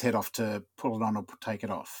to pull his head off to pull it on or take it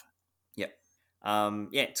off. Yeah. Yeah,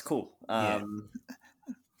 it's cool. Yeah.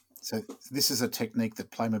 So this is a technique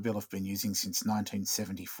that Playmobil have been using since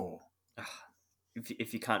 1974.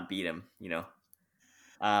 If you can't beat them, you know.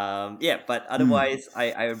 Yeah, but Hmm. otherwise,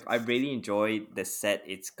 I really enjoyed the set.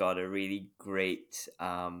 It's got a really great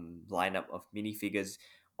lineup of minifigures.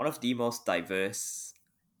 One of the most diverse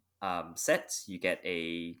sets. You get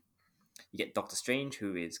Doctor Strange,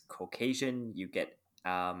 who is Caucasian. You get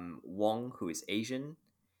Wong, who is Asian.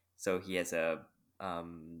 So he has a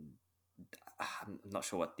I'm not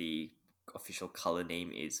sure what the official color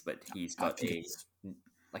name is, but he's I got think a it's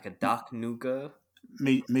like a dark nougat.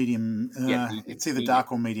 medium. Yeah, It's either medium.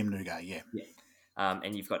 dark or medium nougat. Yeah. Yeah.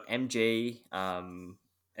 And you've got MJ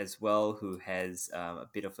as well, who has a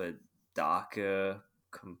bit of a darker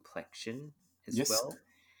complexion as Yes. well.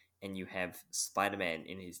 And you have Spider Man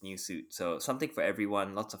in his new suit. So something for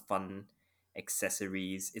everyone. Lots of fun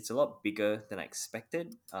accessories. It's a lot bigger than I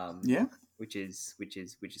expected, Yeah. which is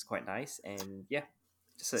quite nice. And yeah,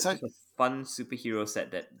 So just a fun superhero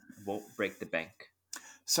set that won't break the bank.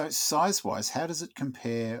 so size wise, how does it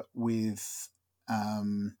compare with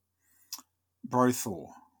um, Brothor?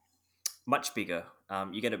 Much bigger.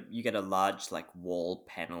 you get a large like wall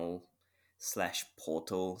panel slash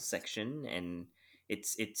portal section, and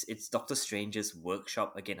it's Doctor Strange's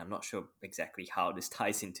workshop. Again, I'm not sure exactly how this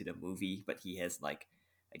ties into the movie, but he has like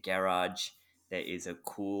a garage. There is a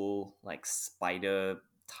cool like spider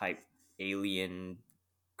type alien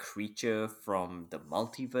creature from the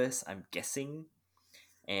multiverse, I'm guessing.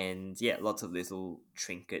 And yeah, lots of little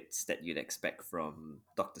trinkets that you'd expect from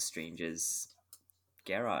Doctor Strange's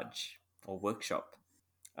garage or workshop.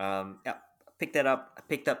 Yeah, picked that up. I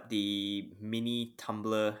picked up the mini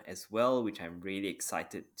tumbler as well, which I'm really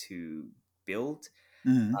excited to build.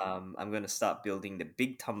 Mm, I'm going to start building the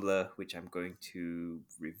big tumbler, which I'm going to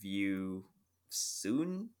review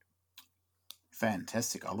soon.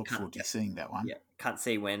 fantastic. I look Can't, forward to seeing that one. yeah, can't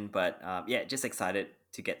say when, but yeah, just excited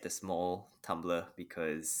to get the small tumbler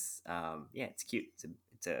because yeah, it's cute.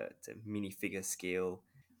 It's a minifigure scale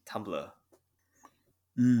tumbler.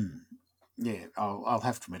 Mm, yeah, I'll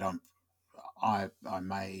have to admit, I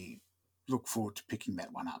may look forward to picking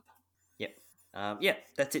that one up. Yep. Yeah,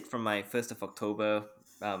 that's it from my 1st of October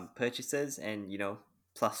purchases, and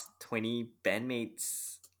plus 20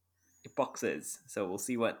 bandmates boxes. So we'll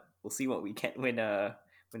see what we get when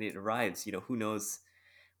it arrives. Who knows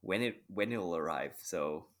when it'll arrive.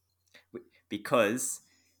 So because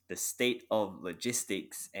the state of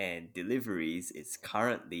logistics and deliveries is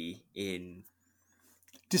currently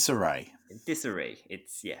Disarray. in disarray.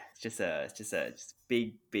 It's just a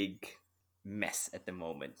big mess at the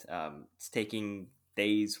moment. It's taking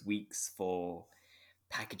days, weeks for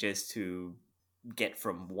packages to get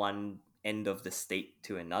from one end of the state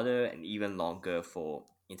to another, and even longer for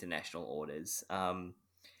international orders.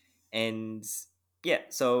 And yeah,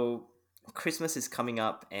 so Christmas is coming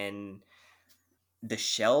up, and the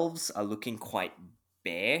shelves are looking quite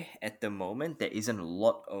bare at the moment. There isn't a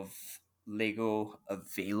lot of Lego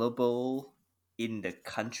available in the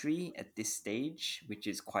country at this stage, which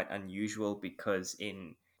is quite unusual because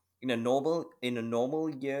in a normal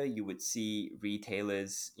year you would see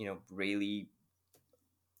retailers, really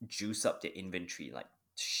juice up their inventory. Like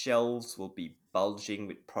shelves will be bulging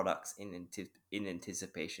with products in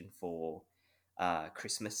anticipation for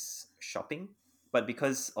Christmas shopping. But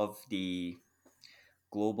because of the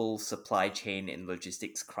global supply chain and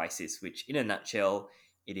logistics crisis, which in a nutshell,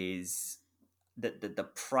 it is the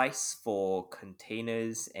price for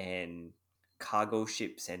containers and cargo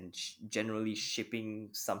ships and generally shipping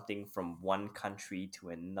something from one country to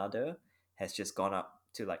another has just gone up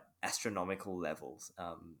to like astronomical levels.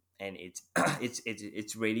 And it's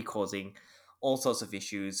it's really causing all sorts of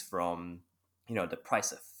issues, from the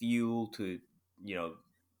price of fuel to you know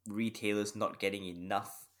retailers not getting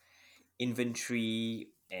enough inventory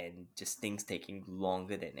and just things taking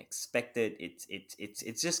longer than expected.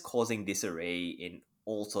 It's just causing disarray in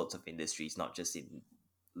all sorts of industries, not just in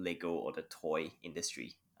Lego or the toy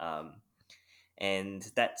industry. And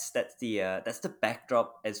that's the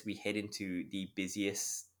backdrop as we head into the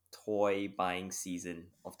busiest toy buying season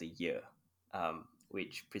of the year,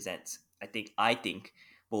 which presents I think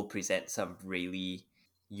will present some really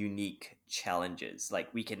unique challenges.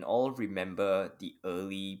 Like we can all remember the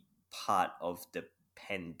early part of the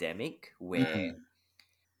pandemic where Mm,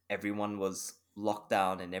 everyone was locked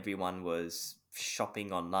down and everyone was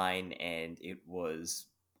shopping online, and it was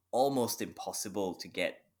almost impossible to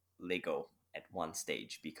get Lego at one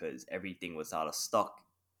stage because everything was out of stock.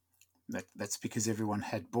 that's because everyone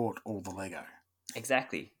had bought all the Lego.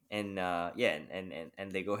 Exactly. And yeah,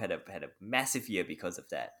 and Lego had a massive year because of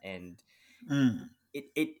that. And Mm,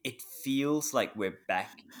 it feels like we're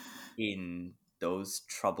back in those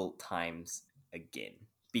troubled times again,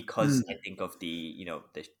 because I mm, think of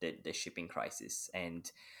the shipping crisis.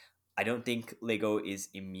 And I don't think Lego is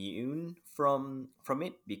immune from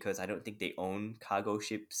it, because I don't think they own cargo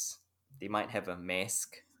ships. They might have a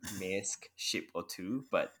mask ship or two,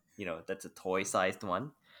 but that's a toy sized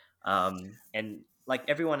one. And like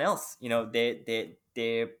everyone else,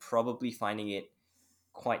 they're probably finding it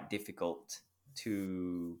quite difficult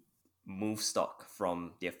to move stock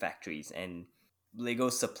from their factories. And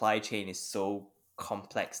Lego's supply chain is so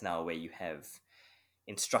complex now, where you have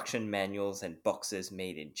instruction manuals and boxes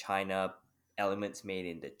made in China, elements made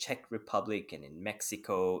in the Czech Republic and in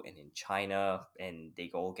Mexico and in China, and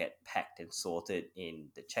they all get packed and sorted in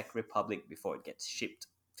the Czech Republic before it gets shipped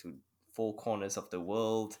to four corners of the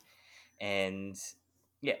world. And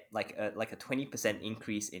yeah, like a 20%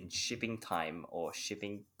 increase in shipping time or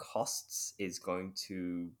shipping costs is going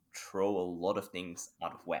to throw a lot of things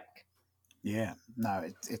out of whack. yeah, no,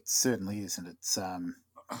 it certainly is, and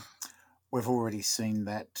we've already seen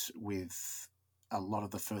that with a lot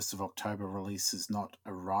of the 1st of October releases not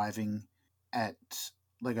arriving at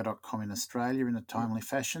Lego.com in Australia in a timely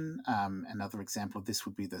fashion. Another example of this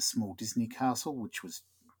would be the small Disney castle, which was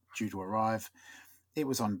due to arrive. It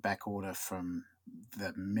was on back order from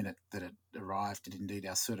the minute that it arrived, and indeed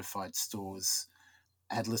our certified stores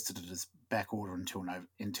had listed it as back order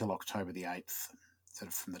until October the 8th, sort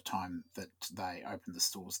of from the time that they opened the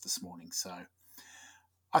stores this morning. So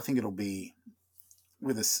I think it'll be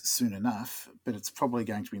with us soon enough, but it's probably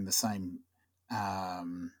going to be in the same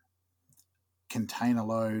container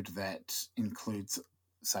load that includes,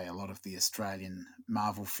 say, a lot of the Australian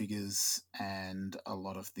Marvel figures and a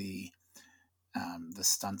lot of the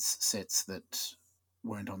stunts sets that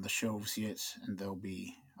weren't on the shelves yet, and there'll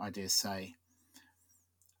be, I dare say,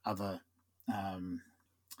 other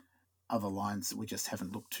lines that we just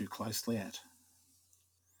haven't looked too closely at.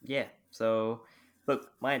 Yeah. So, look,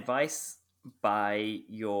 my advice: buy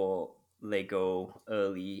your Lego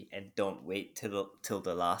early and don't wait till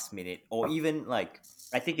the last minute, or even like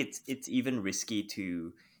I think it's even risky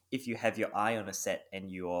to, if you have your eye on a set and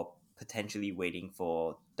you're potentially waiting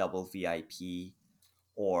for double VIP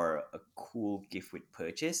or a cool gift with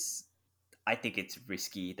purchase. I think it's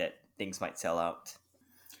risky that things might sell out.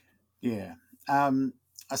 Yeah.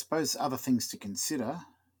 I suppose other things to consider.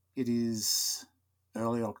 It is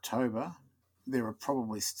early October. There are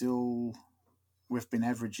probably still, we've been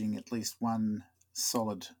averaging at least one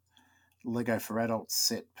solid Lego for Adults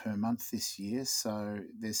set per month this year, so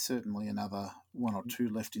there's certainly another one or two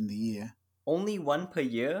left in the year. Only one per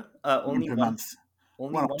year. One Only per one. month.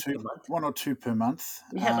 Only One or one two. per month. One or two per month.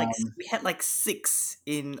 We had like 6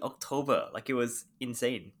 in October. Like, it was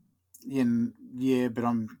insane. Yeah, but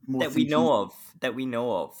I'm more That we thinking. know of. That we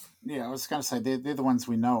know of. Yeah, I was going to say they're the ones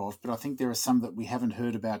we know of, but I think there are some that we haven't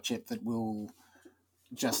heard about yet that will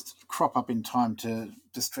just crop up in time to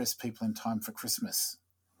distress people in time for Christmas,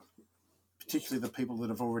 particularly the people that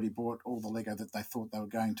have already bought all the Lego that they thought they were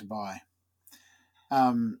going to buy.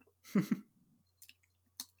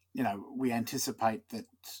 We anticipate that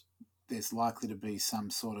there's likely to be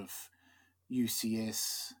some sort of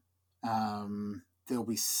UCS. There'll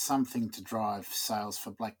be something to drive sales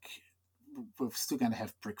for Black. We're still going to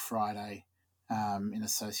have Brick Friday in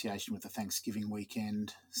association with the Thanksgiving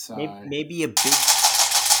weekend. So maybe a big.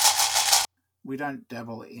 We don't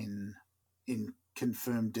dabble in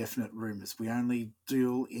confirmed definite rumours. We only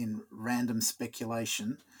deal in random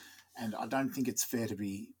speculation, and I don't think it's fair to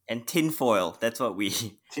be And tinfoil. That's what we. That's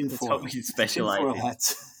what tinfoil we specialize in.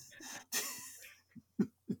 hats,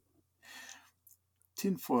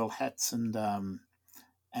 tinfoil hats,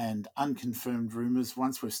 and unconfirmed rumours.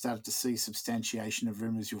 Once we've started to see substantiation of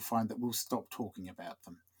rumours, you'll find that we'll stop talking about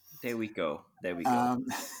them. There we go.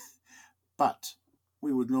 But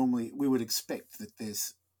we would expect that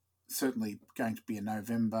there's certainly going to be a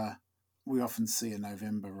November. We often see a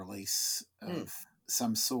November release of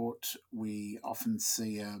some sort. We often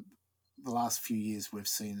see the last few years we've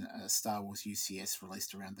seen a Star Wars UCS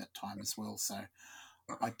released around that time as well. So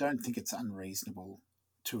I don't think it's unreasonable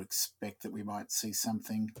to expect that we might see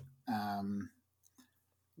something.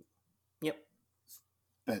 Yep.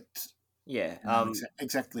 But yeah,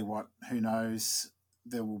 exactly what? Who knows?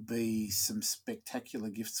 There will be some spectacular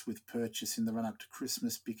gifts with purchase in the run up to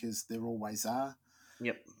Christmas because there always are.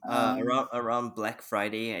 Yep. Around Black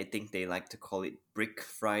Friday, I think they like to call it Brick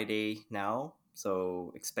Friday now.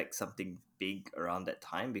 So expect something big around that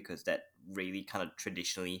time, because that really kind of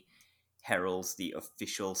traditionally heralds the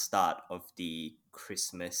official start of the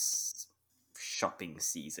Christmas shopping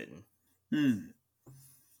season.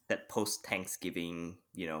 That post Thanksgiving,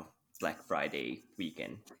 Black Friday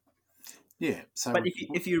weekend. Yeah. So, but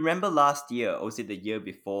if you remember last year, or was it the year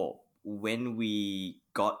before, when we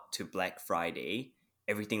got to Black Friday,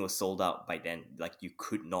 everything was sold out by then. Like, you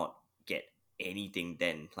could not get anything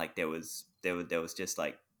then. Like, there was just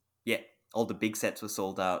like, yeah, all the big sets were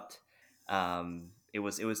sold out. It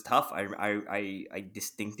was tough. I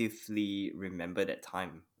distinctively remember that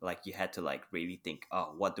time. Like, you had to like really think,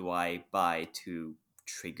 oh, what do I buy to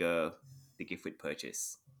trigger the gift with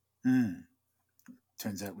purchase?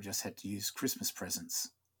 Turns out we just had to use Christmas presents.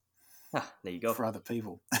 There you go. For other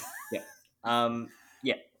people. Yeah.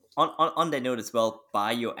 Yeah. On that note as well,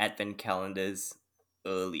 buy your advent calendars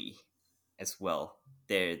early as well.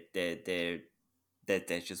 There's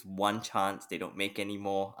just one chance they don't make any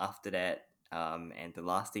more after that. And the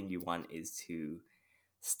last thing you want is to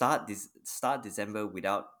start December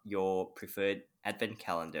without your preferred advent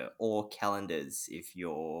calendar, or calendars if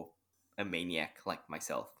you're a maniac like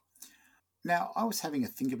myself. Now, I was having a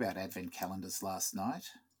think about advent calendars last night.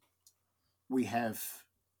 We have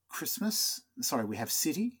Christmas. Sorry, we have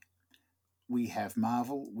City. we have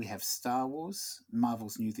Marvel, we have Star Wars.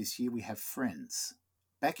 Marvel's new this year. We have Friends.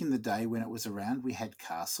 Back in the day when it was around, we had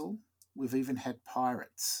Castle. We've even had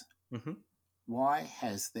Pirates. Mm-hmm. Why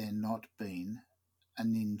has there not been a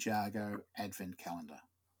Ninjago advent calendar?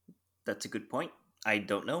 That's a good point. I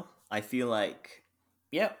don't know. I feel like,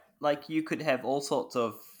 yeah, like you could have all sorts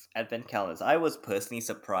of advent calendars. I was personally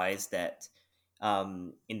surprised that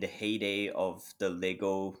in the heyday of the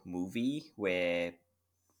Lego movie, where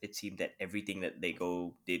it seemed that everything that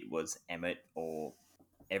Lego did was Emmett or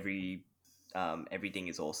every everything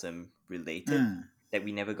is awesome related, that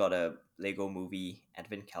we never got a Lego movie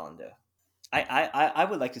advent calendar. I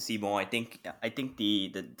would like to see more. I think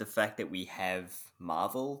the fact that we have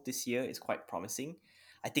Marvel this year is quite promising.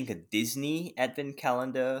 I think a Disney advent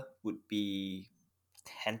calendar would be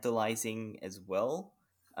tantalizing as well.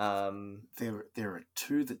 There are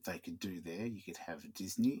two that they could do there. You could have a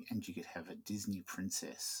Disney and you could have a Disney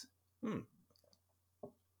princess. Hmm.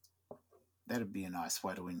 That'd be a nice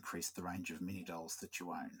way to increase the range of mini dolls that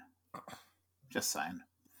you own. Just saying.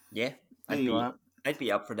 Yeah, There you are. I'd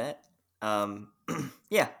be up for that.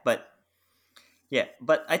 Yeah, but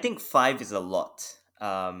I think 5 is a lot.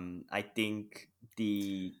 The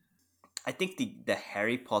I think the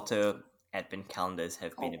Harry Potter advent calendars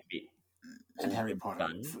have been a bit And Harry Potter.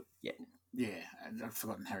 overdone. Yeah. Yeah, I've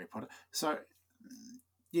forgotten Harry Potter. So,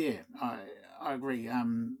 yeah, I agree.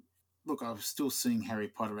 Look, I was still seeing Harry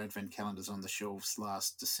Potter advent calendars on the shelves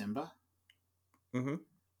last December. Mm-hmm.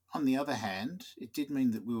 On the other hand, it did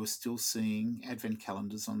mean that we were still seeing advent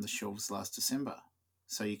calendars on the shelves last December,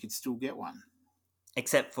 so you could still get one.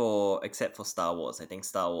 Except for Star Wars. I think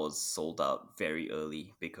Star Wars sold out very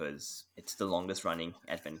early because it's the longest running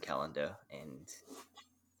advent calendar, and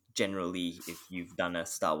generally if you've done a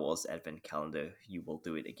Star Wars advent calendar, you will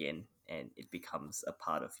do it again and it becomes a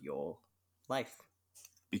part of your life.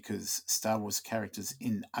 Because Star Wars characters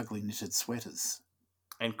in ugly knitted sweaters.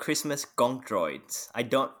 And Christmas gonk droids. I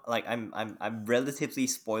don't like. I'm relatively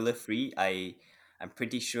spoiler free. I'm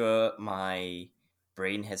pretty sure my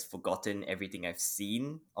brain has forgotten everything I've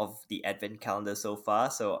seen of the advent calendar so far.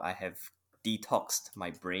 So I have detoxed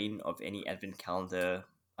my brain of any advent calendar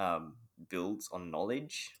builds on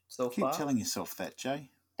knowledge so Keep far. telling yourself that,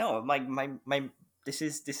 Jay. No, my this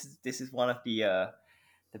is one of the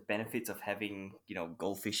benefits of having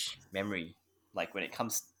goldfish memory. Like when it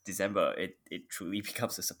comes December, it truly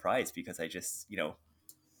becomes a surprise because I just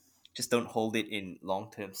don't hold it in long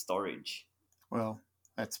term storage. Well,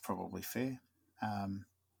 that's probably fair.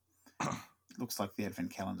 Looks like the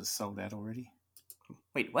advent calendar's sold out already.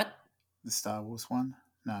 Wait, what? The Star Wars one?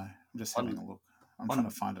 No, I'm just having a look. I'm trying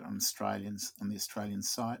to find it on the Australian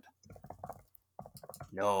site.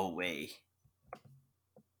 No way.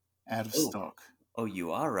 Out of stock. Oh,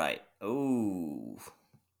 you are right. Oh,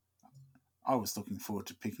 I was looking forward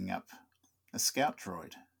to picking up a Scout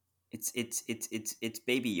droid. it's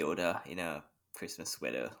Baby Yoda in a Christmas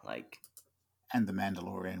sweater, like. And the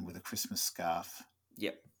Mandalorian with a Christmas scarf.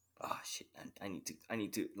 Yep. Oh shit! I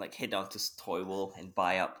need to like head down to Toy World and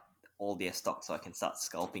buy up all their stock so I can start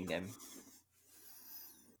scalping them.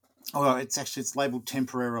 Oh, it's labelled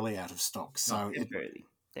temporarily out of stock. So temporarily.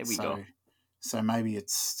 There we go. So maybe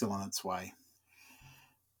it's still on its way.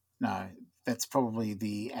 No, that's probably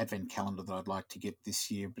the advent calendar that I'd like to get this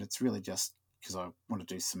year, but it's really just because I want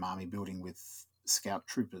to do some army building with Scout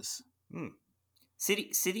Troopers.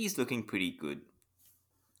 City is looking pretty good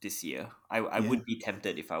this year. I would be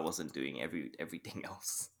tempted if I wasn't doing everything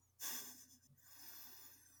else.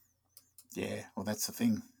 Yeah, well, that's the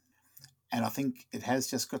thing. And I think it has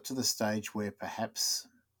just got to the stage where perhaps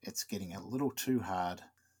it's getting a little too hard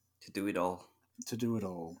to do it all.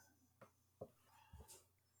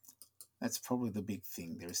 That's probably the big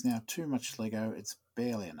thing. There is now too much Lego. It's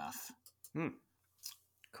barely enough.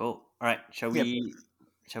 Cool. All right. Shall we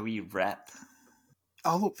wrap?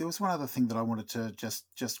 Oh, look, there was one other thing that I wanted to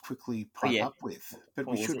just quickly pipe up with, but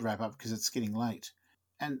we should wrap up because it's getting late.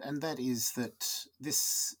 And that is that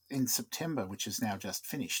this, in September, which is now just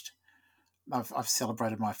finished, I've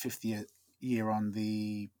celebrated my 5th year on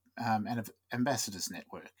the Ambassadors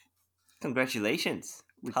Network. Congratulations.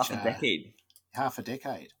 Half a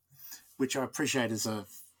decade. Which I appreciate is a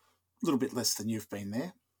little bit less than you've been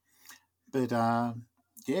there. But,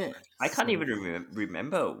 yeah. I can't even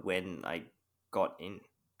remember when I got in.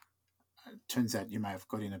 It turns out you may have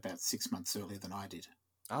got in about 6 months earlier than I did.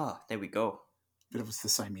 Ah, there we go. But it was the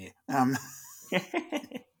same year.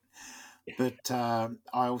 But I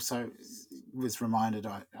also was reminded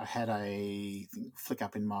I had a flick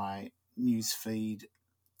up in my news feed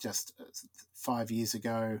just 5 years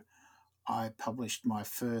ago. I published my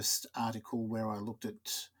first article where I looked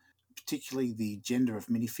at particularly the gender of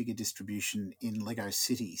minifigure distribution in Lego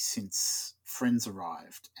City since Friends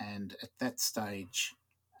arrived. And at that stage,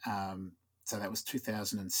 so that was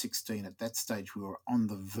 2016. At that stage, we were on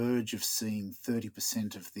the verge of seeing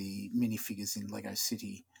 30% of the minifigures in Lego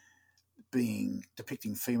City being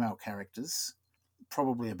depicting female characters.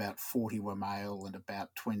 Probably about 40 were male, and about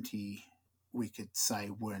 20 we could say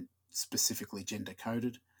weren't specifically gender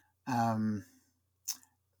coded.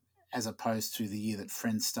 As opposed to the year that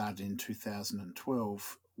Friends started in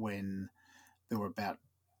 2012, when there were about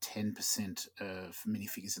 10% of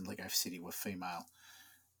minifigures in Lego City were female.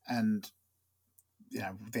 And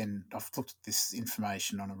then I've looked at this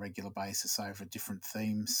information on a regular basis over different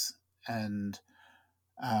themes, and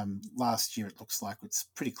last year it looks like it's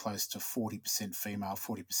pretty close to 40% female,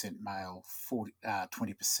 40% male,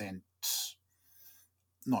 20%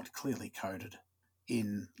 not clearly coded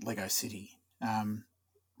in Lego City.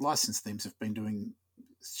 Licensed themes have been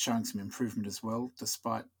showing some improvement as well,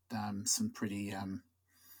 despite some pretty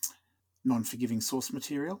non-forgiving source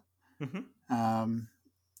material. Mm-hmm.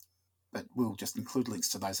 But we'll just include links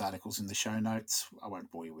to those articles in the show notes. I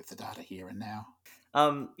won't bore you with the data here and now.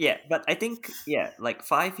 Yeah, but I think like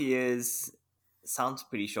 5 years sounds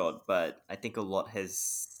pretty short, but I think a lot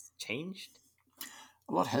has changed.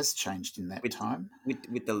 A lot has changed in that with time.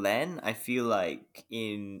 with the LAN. I feel like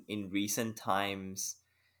in recent times,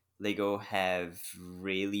 Lego have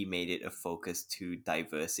really made it a focus to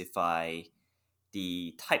diversify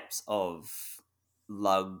the types of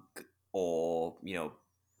lug or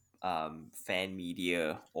fan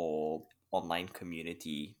media or online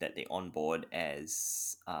community that they onboard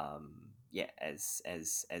as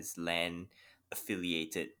as LAN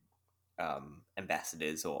affiliated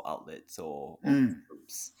ambassadors or outlets or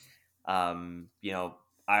groups. You know,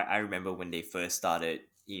 I remember when they first started,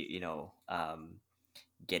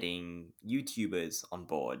 getting YouTubers on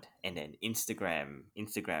board, and then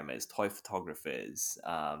Instagrammers, toy photographers.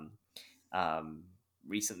 Um,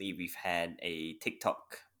 Recently, we've had a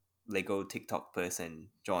Lego TikTok person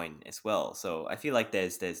join as well. So I feel like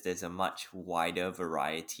there's a much wider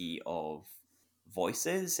variety of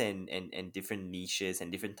voices and different niches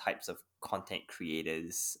and different types of content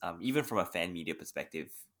creators, even from a fan media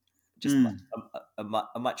perspective, just a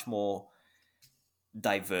much more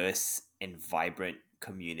diverse and vibrant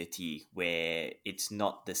community where it's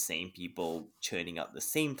not the same people churning out the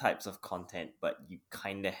same types of content, but you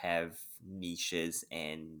kind of have niches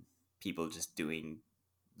and people just doing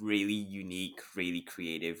really unique, really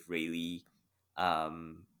creative, really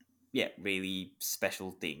really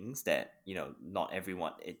special things that not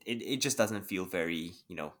everyone, it just doesn't feel very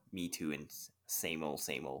me too and same old.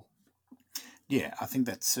 Yeah, I think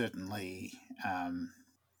that's certainly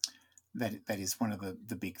that is one of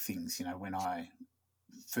the big things. When I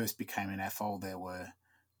first became an AFOL, there were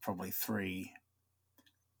probably three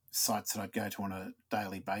sites that I'd go to on a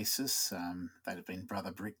daily basis. They'd have been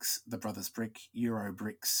the Brothers Brick, Euro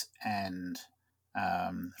Bricks, and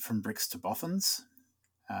From Bricks to Boffins,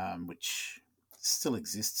 which still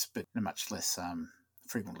exists, but in a much less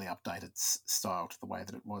frequently updated style to the way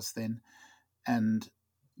that it was then. And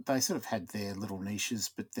they sort of had their little niches,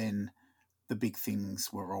 but then the big things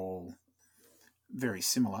were all very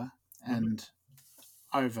similar. Mm-hmm. And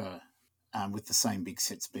over with the same big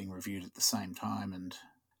sets being reviewed at the same time, and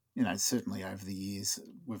certainly over the years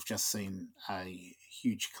we've just seen a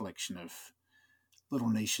huge collection of little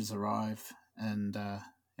niches arrive, and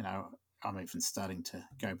I'm even starting to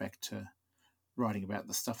go back to writing about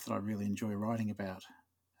the stuff that I really enjoy writing about,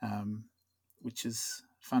 which is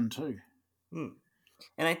fun too.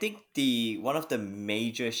 And I think the one of the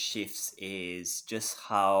major shifts is just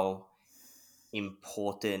how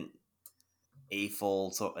important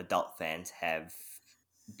AFOLs or adult fans have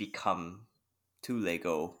become to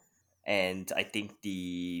Lego. And I think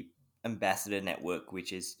the ambassador network,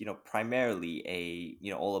 which is primarily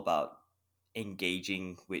all about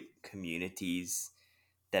engaging with communities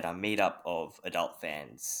that are made up of adult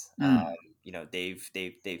fans.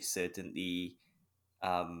 They've certainly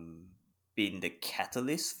um, been the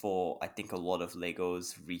catalyst for, I think, a lot of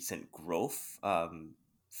Lego's recent growth,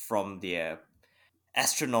 from their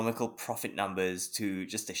astronomical profit numbers to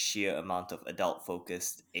just the sheer amount of adult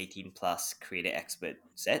focused 18 plus creator expert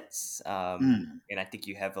sets. And I think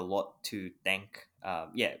you have a lot to thank. I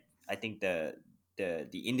think the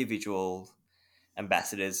individual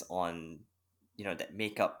ambassadors on that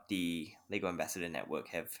make up the Lego Ambassador Network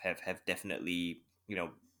have definitely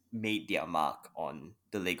made their mark on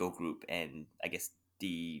the Lego group, and I guess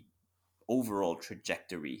the overall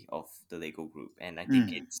trajectory of the Lego group. And I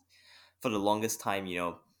think it's, for the longest time,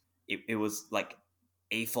 it was like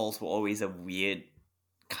AFOLs were always a weird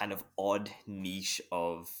kind of odd niche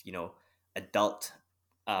of adult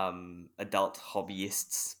adult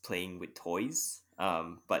hobbyists playing with toys.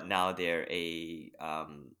 But now they're a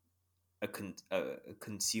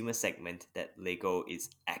consumer segment that Lego is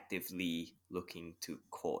actively looking to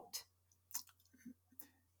court.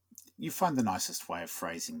 You find the nicest way of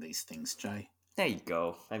phrasing these things, Jay. There you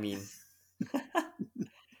go. I mean,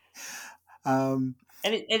 Um,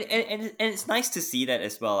 and it's nice to see that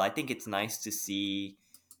as well. I think it's nice to see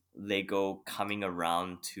Lego coming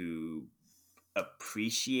around to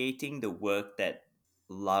appreciating the work that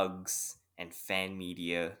lugs and fan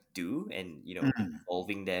media do, and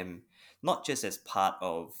involving them not just as part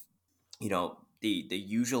of the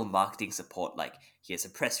usual marketing support, like here's a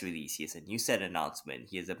press release, here's a new set announcement,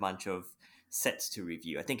 here's a bunch of sets to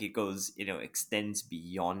review. I think it goes extends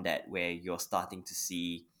beyond that, where you're starting to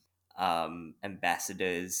see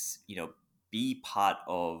ambassadors be part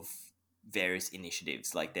of various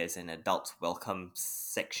initiatives. Like there's an adult welcome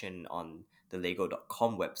section on the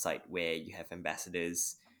lego.com website where you have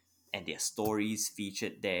ambassadors and their stories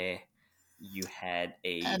featured there. You had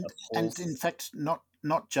a whole and in fact, not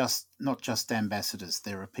just ambassadors.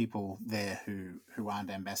 There are people there who aren't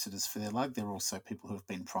ambassadors for their lug. There are also people who have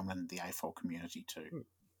been prominent in the AFOL community too.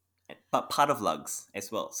 but part of lugs as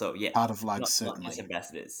well. So yeah, Part of lugs, not just certainly.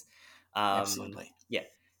 ambassadors. Absolutely. Yeah.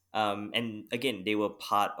 And again, they were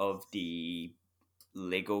part of the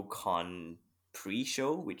LegoCon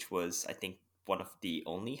pre-show, which was, I think, one of the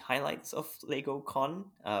only highlights of LegoCon.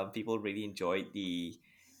 People really enjoyed the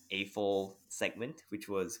A4 segment, which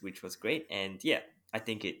was great. And yeah, I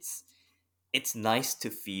think it's nice to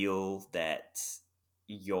feel that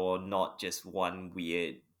you're not just one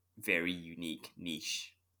weird, very unique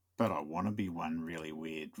niche. But I want to be one really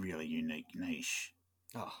weird, really unique niche.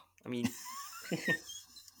 Oh, I mean,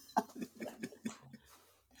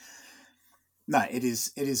 No, it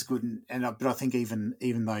is good, but I think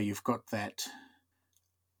even though you've got that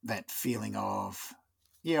feeling of,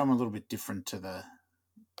 yeah, I'm a little bit different to the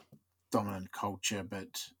dominant culture,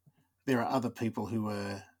 but there are other people who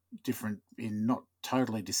are different in not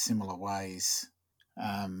totally dissimilar ways,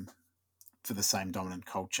 for the same dominant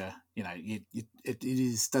culture. It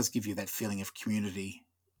does give you that feeling of community,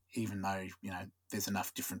 even though there's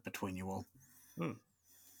enough different between you all. hmm.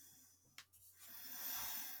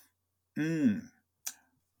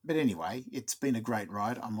 But anyway, it's been a great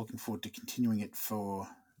ride. I'm looking forward to continuing it for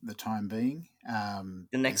the time being.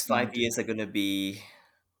 The next 5 years are going to be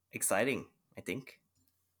exciting, I think.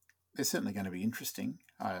 They're certainly going to be interesting.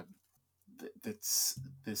 There's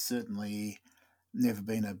certainly never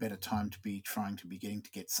been a better time to be trying to be getting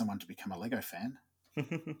to get someone to become a Lego fan.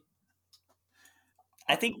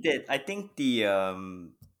 I think the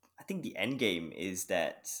end game is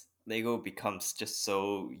that Lego becomes just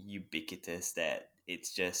so ubiquitous that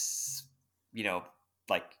it's just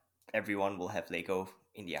like everyone will have Lego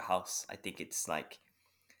in their house. I think it's kind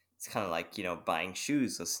of like buying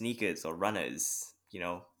shoes or sneakers or runners.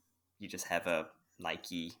 You just have a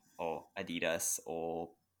Nike or Adidas or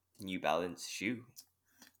New Balance shoe.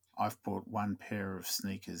 I've bought one pair of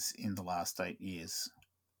sneakers in the last 8 years.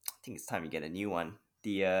 I think it's time you get a new one.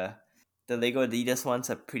 The Lego Adidas ones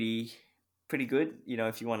are pretty good.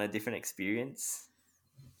 If you want a different experience.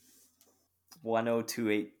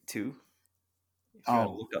 10282.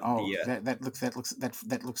 That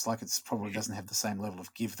looks like it's probably doesn't have the same level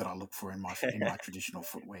of give that I look for in my traditional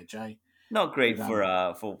footwear, Jay. Not great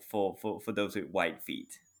But, for those with white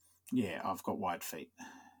feet. Yeah, I've got white feet.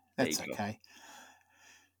 That's okay.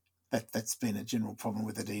 That's been a general problem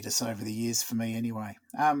with Adidas over the years for me, anyway.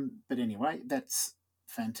 But anyway, that's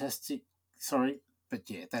fantastic. Sorry, but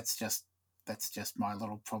yeah, that's just my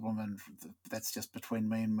little problem, and that's just between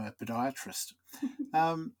me and my podiatrist.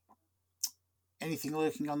 Anything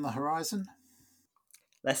lurking on the horizon?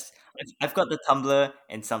 I've got the Tumblr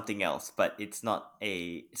and something else, but it's not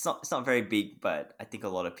very big. But I think a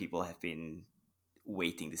lot of people have been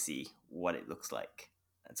waiting to see what it looks like.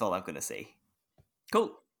 That's all I'm gonna say.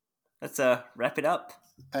 Cool. Let's wrap it up.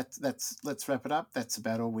 Let's wrap it up. That's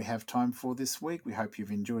about all we have time for this week. We hope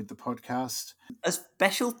you've enjoyed the podcast. A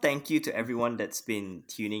special thank you to everyone that's been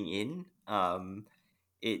tuning in.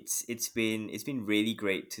 It's been really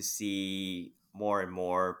great to see more and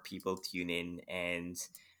more people tune in, and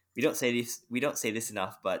we don't say this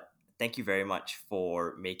enough, but thank you very much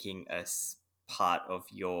for making us part of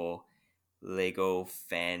your Lego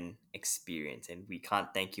fan experience, and we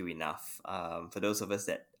can't thank you enough. For those of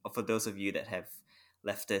you that have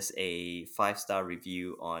left us a 5-star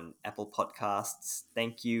review on Apple Podcasts,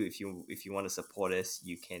 thank you. If you want to support us,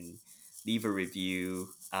 you can leave a review.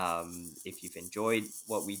 If you've enjoyed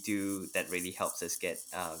what we do, that really helps us get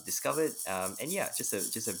discovered. And yeah, just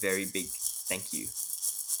a very big thank you.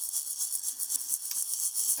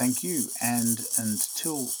 Thank you, and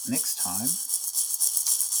until next time,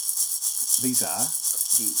 these are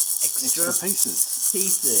The Extra Pieces.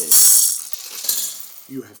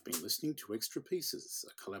 You have been listening to Extra Pieces,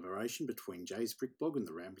 a collaboration between Jay's Brick Blog and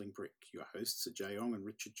The Rambling Brick. Your hosts are Jay Ong and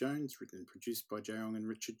Richard Jones, written and produced by Jay Ong and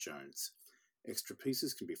Richard Jones. Extra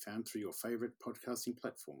Pieces can be found through your favourite podcasting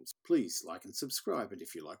platforms. Please like and subscribe, and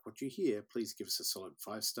if you like what you hear, please give us a solid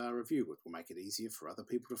 5-star review. It will make it easier for other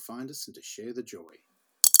people to find us and to share the joy.